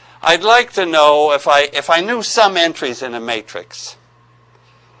 I'd like to know if I knew some entries in a matrix,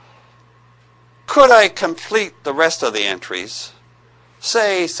 could I complete the rest of the entries,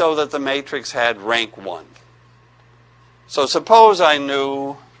 say, so that the matrix had rank 1? So suppose I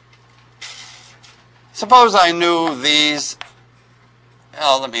knew these.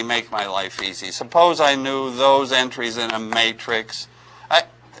 Oh, let me make my life easy. Suppose I knew those entries in a matrix.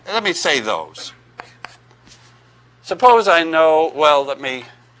 Let me say those. Suppose I know. Well, let me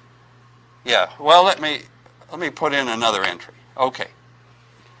put in another entry. Okay.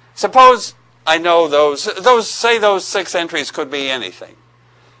 Suppose I know those. Say those 6 entries could be anything.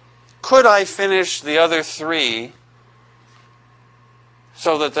 Could I finish the other 3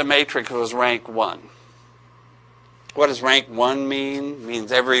 so that the matrix was rank 1? What does rank 1 mean? It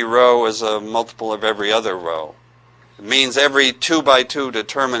means every row is a multiple of every other row. It means every 2x2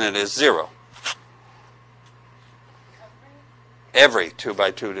 determinant is 0. Every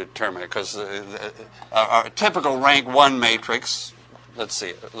 2x2 determinant, because our typical rank 1 matrix, let's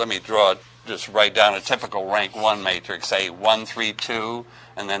see, let me just write down a typical rank 1 matrix, say 1, 3, 2,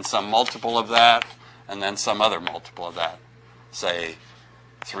 and then some multiple of that, and then some other multiple of that, say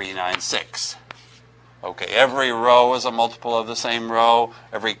 3, 9, 6. Okay, every row is a multiple of the same row,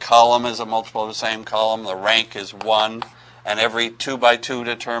 every column is a multiple of the same column, the rank is 1, and every 2x2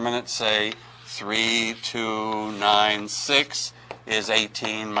 determinant, say 3, 2, 9, 6, is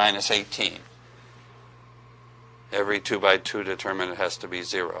 18 minus 18. Every 2x2 determinant has to be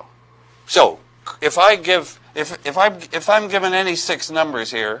 0. So, if I'm given any 6 numbers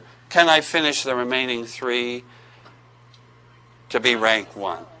here, can I finish the remaining 3 to be rank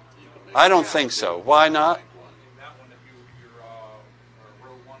 1? I don't think so. Why not?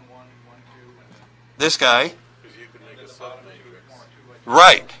 This guy?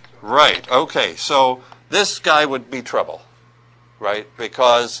 Right. Okay, so this guy would be trouble, right?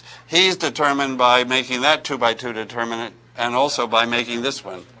 Because he's determined by making that 2x2 determinant and also by making this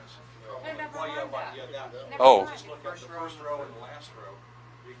one. Oh.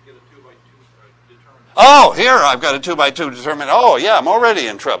 Oh, here I've got a 2x2 determinant. Oh, yeah, I'm already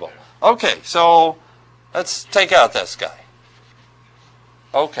in trouble. Okay, so let's take out this guy.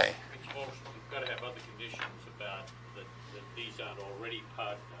 Okay. You've got to have other conditions about that these aren't already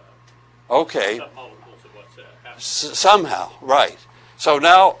part, Okay. submultiples of what's happening. Somehow, right. So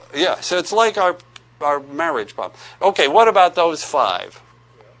now, yeah, so it's like our marriage problem. Okay, what about those 5?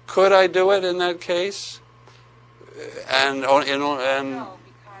 Could I do it in that case? And No,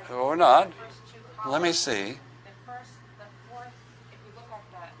 because or not? the first two Let me columns, see. the fourth, if you look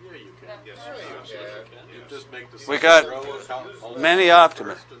at the. Yeah, you can. the Yes, first- you just make the We second got row many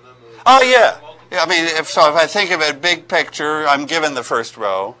optimists. Oh yeah. I mean, if I think of it big picture, I'm given the first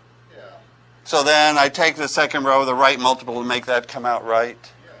row. Yeah. So then I take the second row, the right multiple to make that come out right,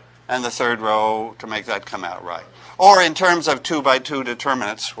 and the third row to make that come out right. Or in terms of 2 by 2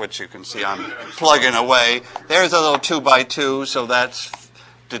 determinants, which you can see I'm plugging away. There's a little 2 by 2, so that's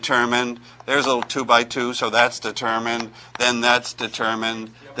determined. There's a little 2 by 2, so that's determined. Then that's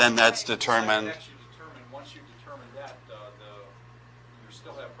determined. Then that's determined. Actually determined, once you determine that, you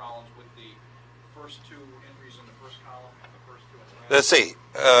still have problems with the first 2 entries in the first column and the first 2 in the last. Let's see.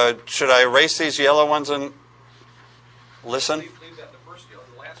 Should I erase these yellow ones and listen? Leave that, the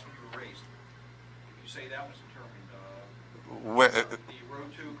last one you erased. If you say that was determined, Where, the row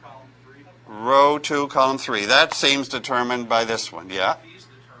 2, column 3. row 2, column 3. That seems determined by this one, yeah? If these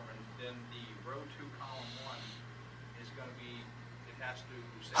determined, then the row 2, column 1 is going to be, it has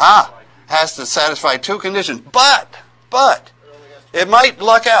to Ha! satisfy Has to satisfy 2 conditions. But, it might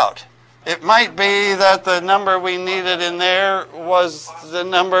luck out. It might be that the number we needed in there was the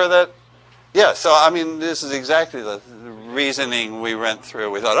number that, yeah, so I mean, this is exactly the reasoning we went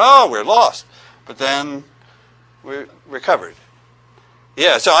through. We thought, oh, we're lost. But then we recovered.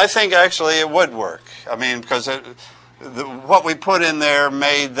 Yeah, so I think actually it would work. I mean, because what we put in there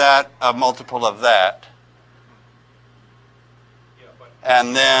made that a multiple of that. Yeah, but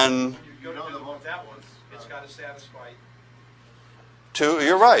And then, when you go to do that one, it's got to satisfy.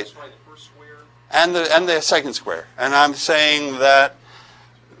 you're right. Satisfy the first square. And the second square. And I'm saying that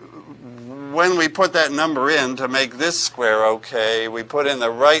when we put that number in to make this square okay, we put in the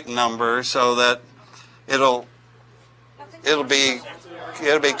right number so that it'll be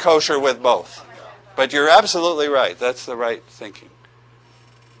kosher with both. But you're absolutely right. That's the right thinking.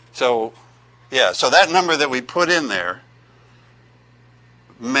 So, yeah, so that number that we put in there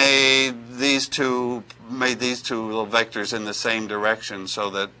made these two little vectors in the same direction so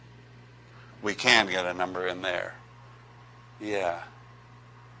that we can get a number in there. Yeah.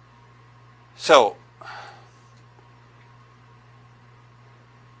 So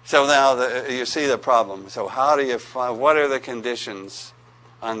now you see the problem. So how do you find, what are the conditions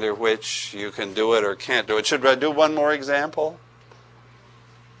under which you can do it or can't do it? Should I do one more example?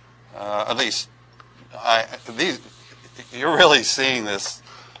 At least, you're really seeing this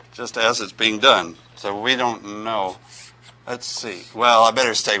just as it's being done. So we don't know. Let's see. Well, I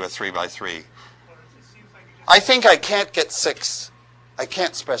better stay with 3 by 3. I think I can't get 6. I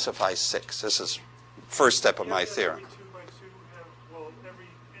can't specify 6. This is first step of my theorem. Every 2 by 2 every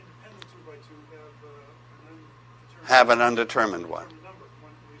independent 2 by 2 Have an undetermined one. number,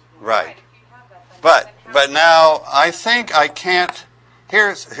 at least one. Right. If you have that, then But now I think I can't.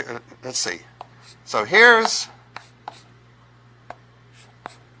 Let's see. So here's.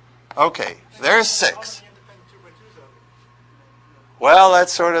 Okay, there's 6. How many independent 2 by 2s are there? Well,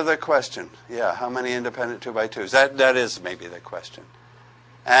 that's sort of the question. Yeah, how many independent 2 by 2s? That is maybe the question.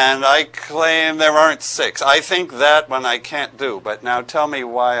 And I claim there aren't 6. I think that one I can't do. But now tell me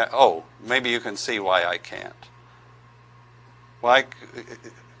why. Maybe you can see why I can't. Why?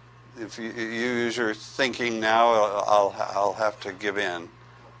 If you use your thinking now, I'll have to give in.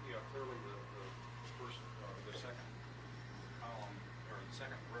 Yeah, clearly the first, the second column, or the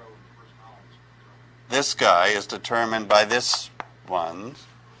second row in the first column is determined. This guy is determined by this one,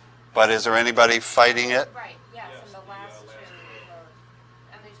 but is there anybody fighting it? Right, yes, and the Yes, last the two, last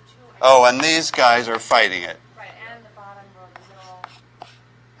and there's 2. Oh, and these guys are fighting it, Right, and the bottom row, the middle.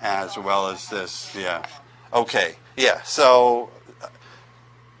 as well as this, yeah. Okay, yeah, so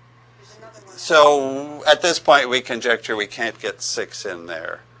There's another one. So at this point, we conjecture we can't get 6 in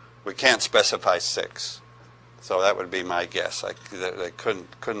there. We can't specify 6. So that would be my guess. They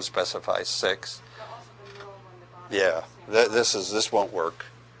couldn't specify 6. But also the middle one, the bottom. Yeah, this won't work.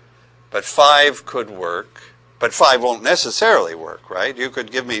 But 5 could work. But 5 won't necessarily work, right? You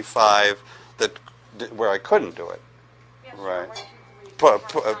could give me 5 where I couldn't do it. Yeah, sure, Right. 1,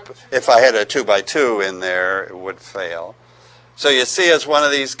 2, 3. If I had a 2 by 2 in there, it would fail. So you see, it's one of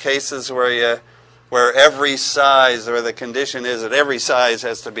these cases where every size, or the condition is that every size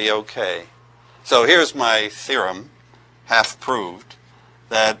has to be okay. So here's my theorem, half proved,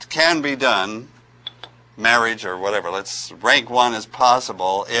 that can be done, marriage or whatever, let's rank 1 as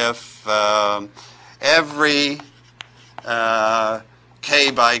possible if every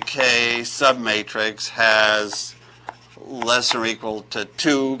K by K submatrix has less or equal to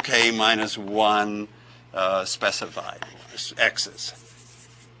 2K minus 1 specified x's.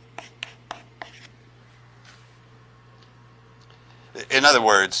 In other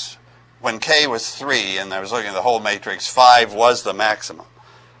words, when K was 3 and I was looking at the whole matrix, 5 was the maximum.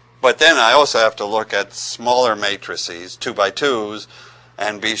 But then I also have to look at smaller matrices, 2 by 2s,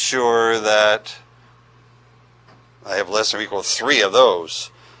 and be sure that I have less or equal to 3 of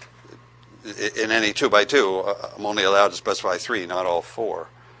those. In any 2 by 2, I'm only allowed to specify 3, not all 4.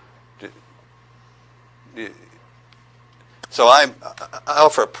 So I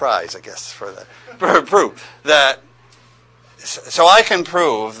offer a prize, I guess, for that. For proof that. So I can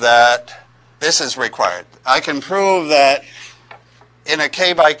prove that this is required. I can prove that in a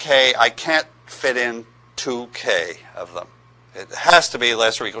K by K, I can't fit in 2K of them. It has to be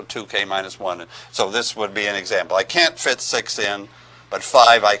less or equal to 2K minus 1. So this would be an example. I can't fit 6 in, but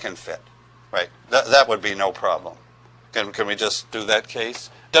 5 I can fit. Right? That would be no problem. Can we just do that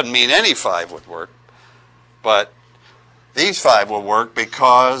case? Doesn't mean any 5 would work, but these 5 will work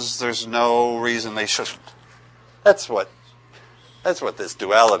because there's no reason they shouldn't. That's what this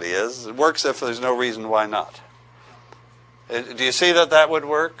duality is. It works if there's no reason why not. Do you see that that would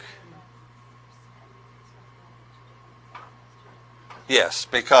work? Yes,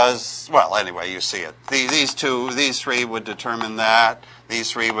 because, well, anyway, you see it. These 3 would determine that.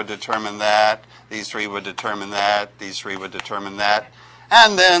 These 3 would determine that. These 3 would determine that. These 3 would determine that.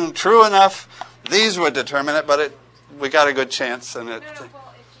 And then, true enough, these would determine it, but we got a good chance. And it. No,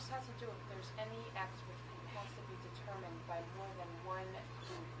 well, it just has to do if there's any x which has to be determined by more than one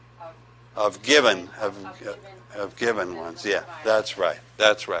of given ones. Yeah, that's right.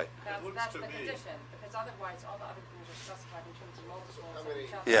 That's right. That's the condition, because otherwise all the other things are specified in terms of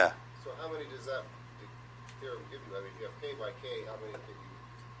multiples. Yeah. So how many does that theorem give you? I mean, if you have K by K, how many can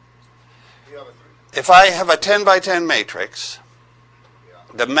you have a 3? If I have a 10 by 10 matrix, Yeah.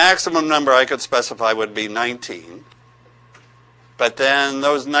 the maximum number I could specify would be 19. But then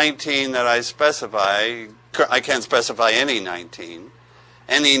those 19 that I specify, I can't specify any 19.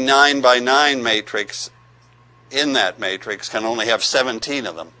 Any 9 by 9 matrix in that matrix can only have 17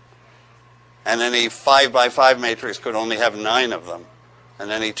 of them. And any 5 by 5 matrix could only have 9 of them. And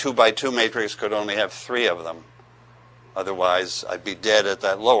any 2 by 2 matrix could only have 3 of them. Otherwise, I'd be dead at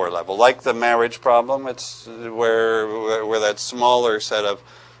that lower level. Like the marriage problem, it's where that smaller set of,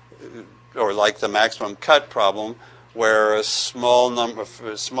 or like the maximum cut problem, where a smaller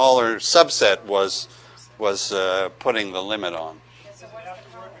subset was putting the limit on. Does it have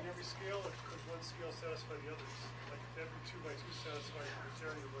to work in every scale, or could one scale satisfy the others? Like every 2 by 2 satisfy the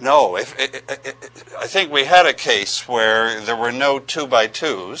majority of No, I think we had a case where there were no 2 by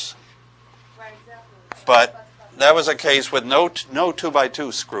 2s, Right, exactly. but that was a case with no 2 by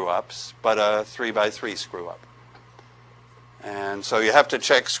 2 screw-ups, but a 3 by 3 screw-up. And so you have to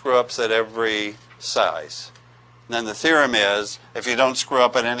check screw-ups at every size. And then the theorem is, if you don't screw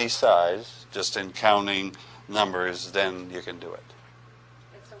up at any size, just in counting numbers, then you can do it.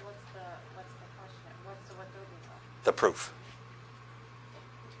 And so what's the question? What do we know? The proof.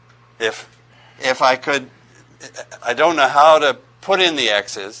 If I could, I don't know how to put in the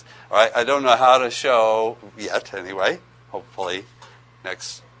x's, or I don't know how to show yet anyway. Hopefully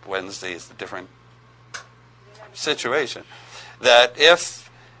next Wednesday is a different situation. That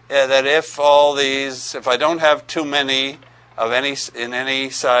if all these, if I don't have too many of any in any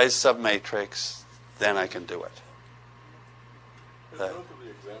size submatrix, then I can do it. In both of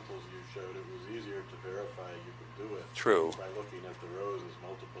the examples you showed, it was easier to verify you could do it. True. By looking at the rows as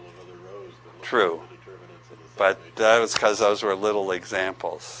multiple of other rows than looking True. at the determinants of the But submatrix. that was because those were little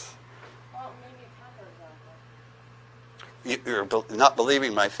examples. Well, maybe a proper example. You're not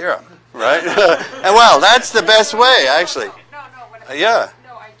believing my theorem, right? And well, that's the best way, actually. No, what I'm Yeah. saying,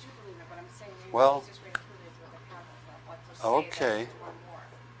 no, I do believe it, but I'm saying maybe Well, the easiest way to prove it is with a counter example. Like to say that okay. it's one more,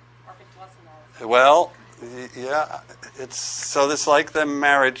 or if it's less than that. Well, yeah, it's like the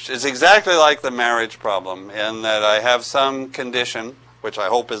marriage. It's exactly like the marriage problem in that I have some condition, which I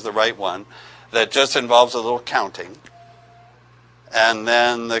hope is the right one, that just involves a little counting. And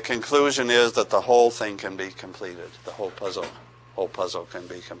then the conclusion is that the whole thing can be completed. The whole puzzle can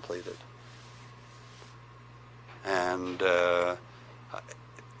be completed. And If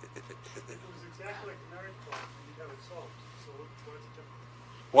it was exactly like the marriage problem, you'd have it solved. So what's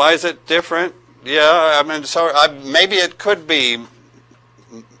different? why is it different? Yeah, I mean, so maybe it could be.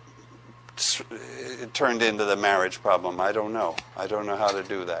 turned into the marriage problem. I don't know. I don't know how to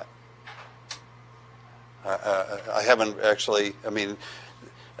do that. I haven't actually, I mean,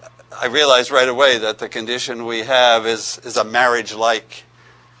 I realized right away that the condition we have is a marriage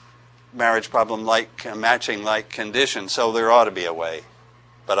problem-like, matching-like condition, so there ought to be a way.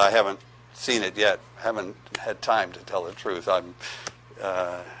 But I haven't seen it yet. Haven't had time to tell the truth.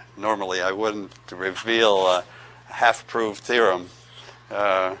 Normally I wouldn't reveal a half-proved theorem,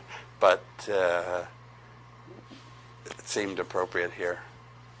 but it seemed appropriate here.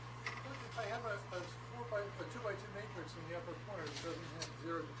 If I have a 2x2 matrix in the upper corner that doesn't have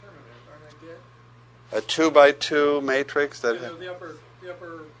zero determinant, aren't I dead? A 2x2 matrix that The upper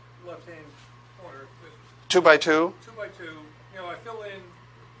left-hand corner. 2x2? 2x2. You know, I fill in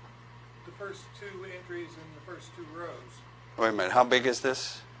the first two entries in the first two rows. Wait a minute. How big is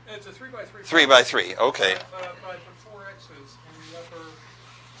this? It's a 3x3. 3x3. Okay. I put 4 X's in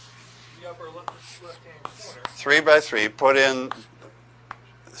the upper left-hand corner. 3x3. Put in.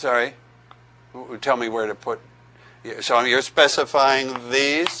 Sorry. Tell me where to put. So you're specifying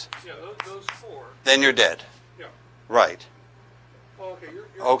these. Yeah, those 4. Then you're dead. Yeah. Right. Well, okay.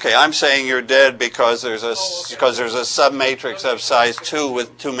 Okay, I'm saying you're dead because there's a okay. because there's a submatrix of size 2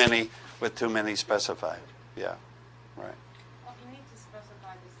 with too many specified. Yeah. Right. Well, you need to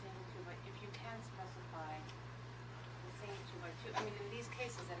specify the same 2, but if you can specify the same 2x2, I mean, in these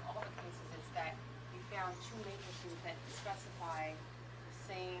cases, in all the cases, it's that you found 2 matrices that specify the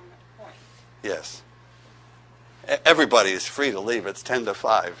same point. Yes. Everybody is free to leave. It's 10 to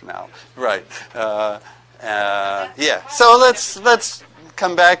 5 now. Right. Yeah. So let's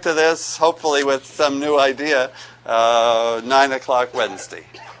come back to this, hopefully with some new idea, 9 o'clock Wednesday.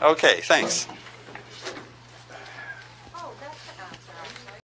 Okay, thanks.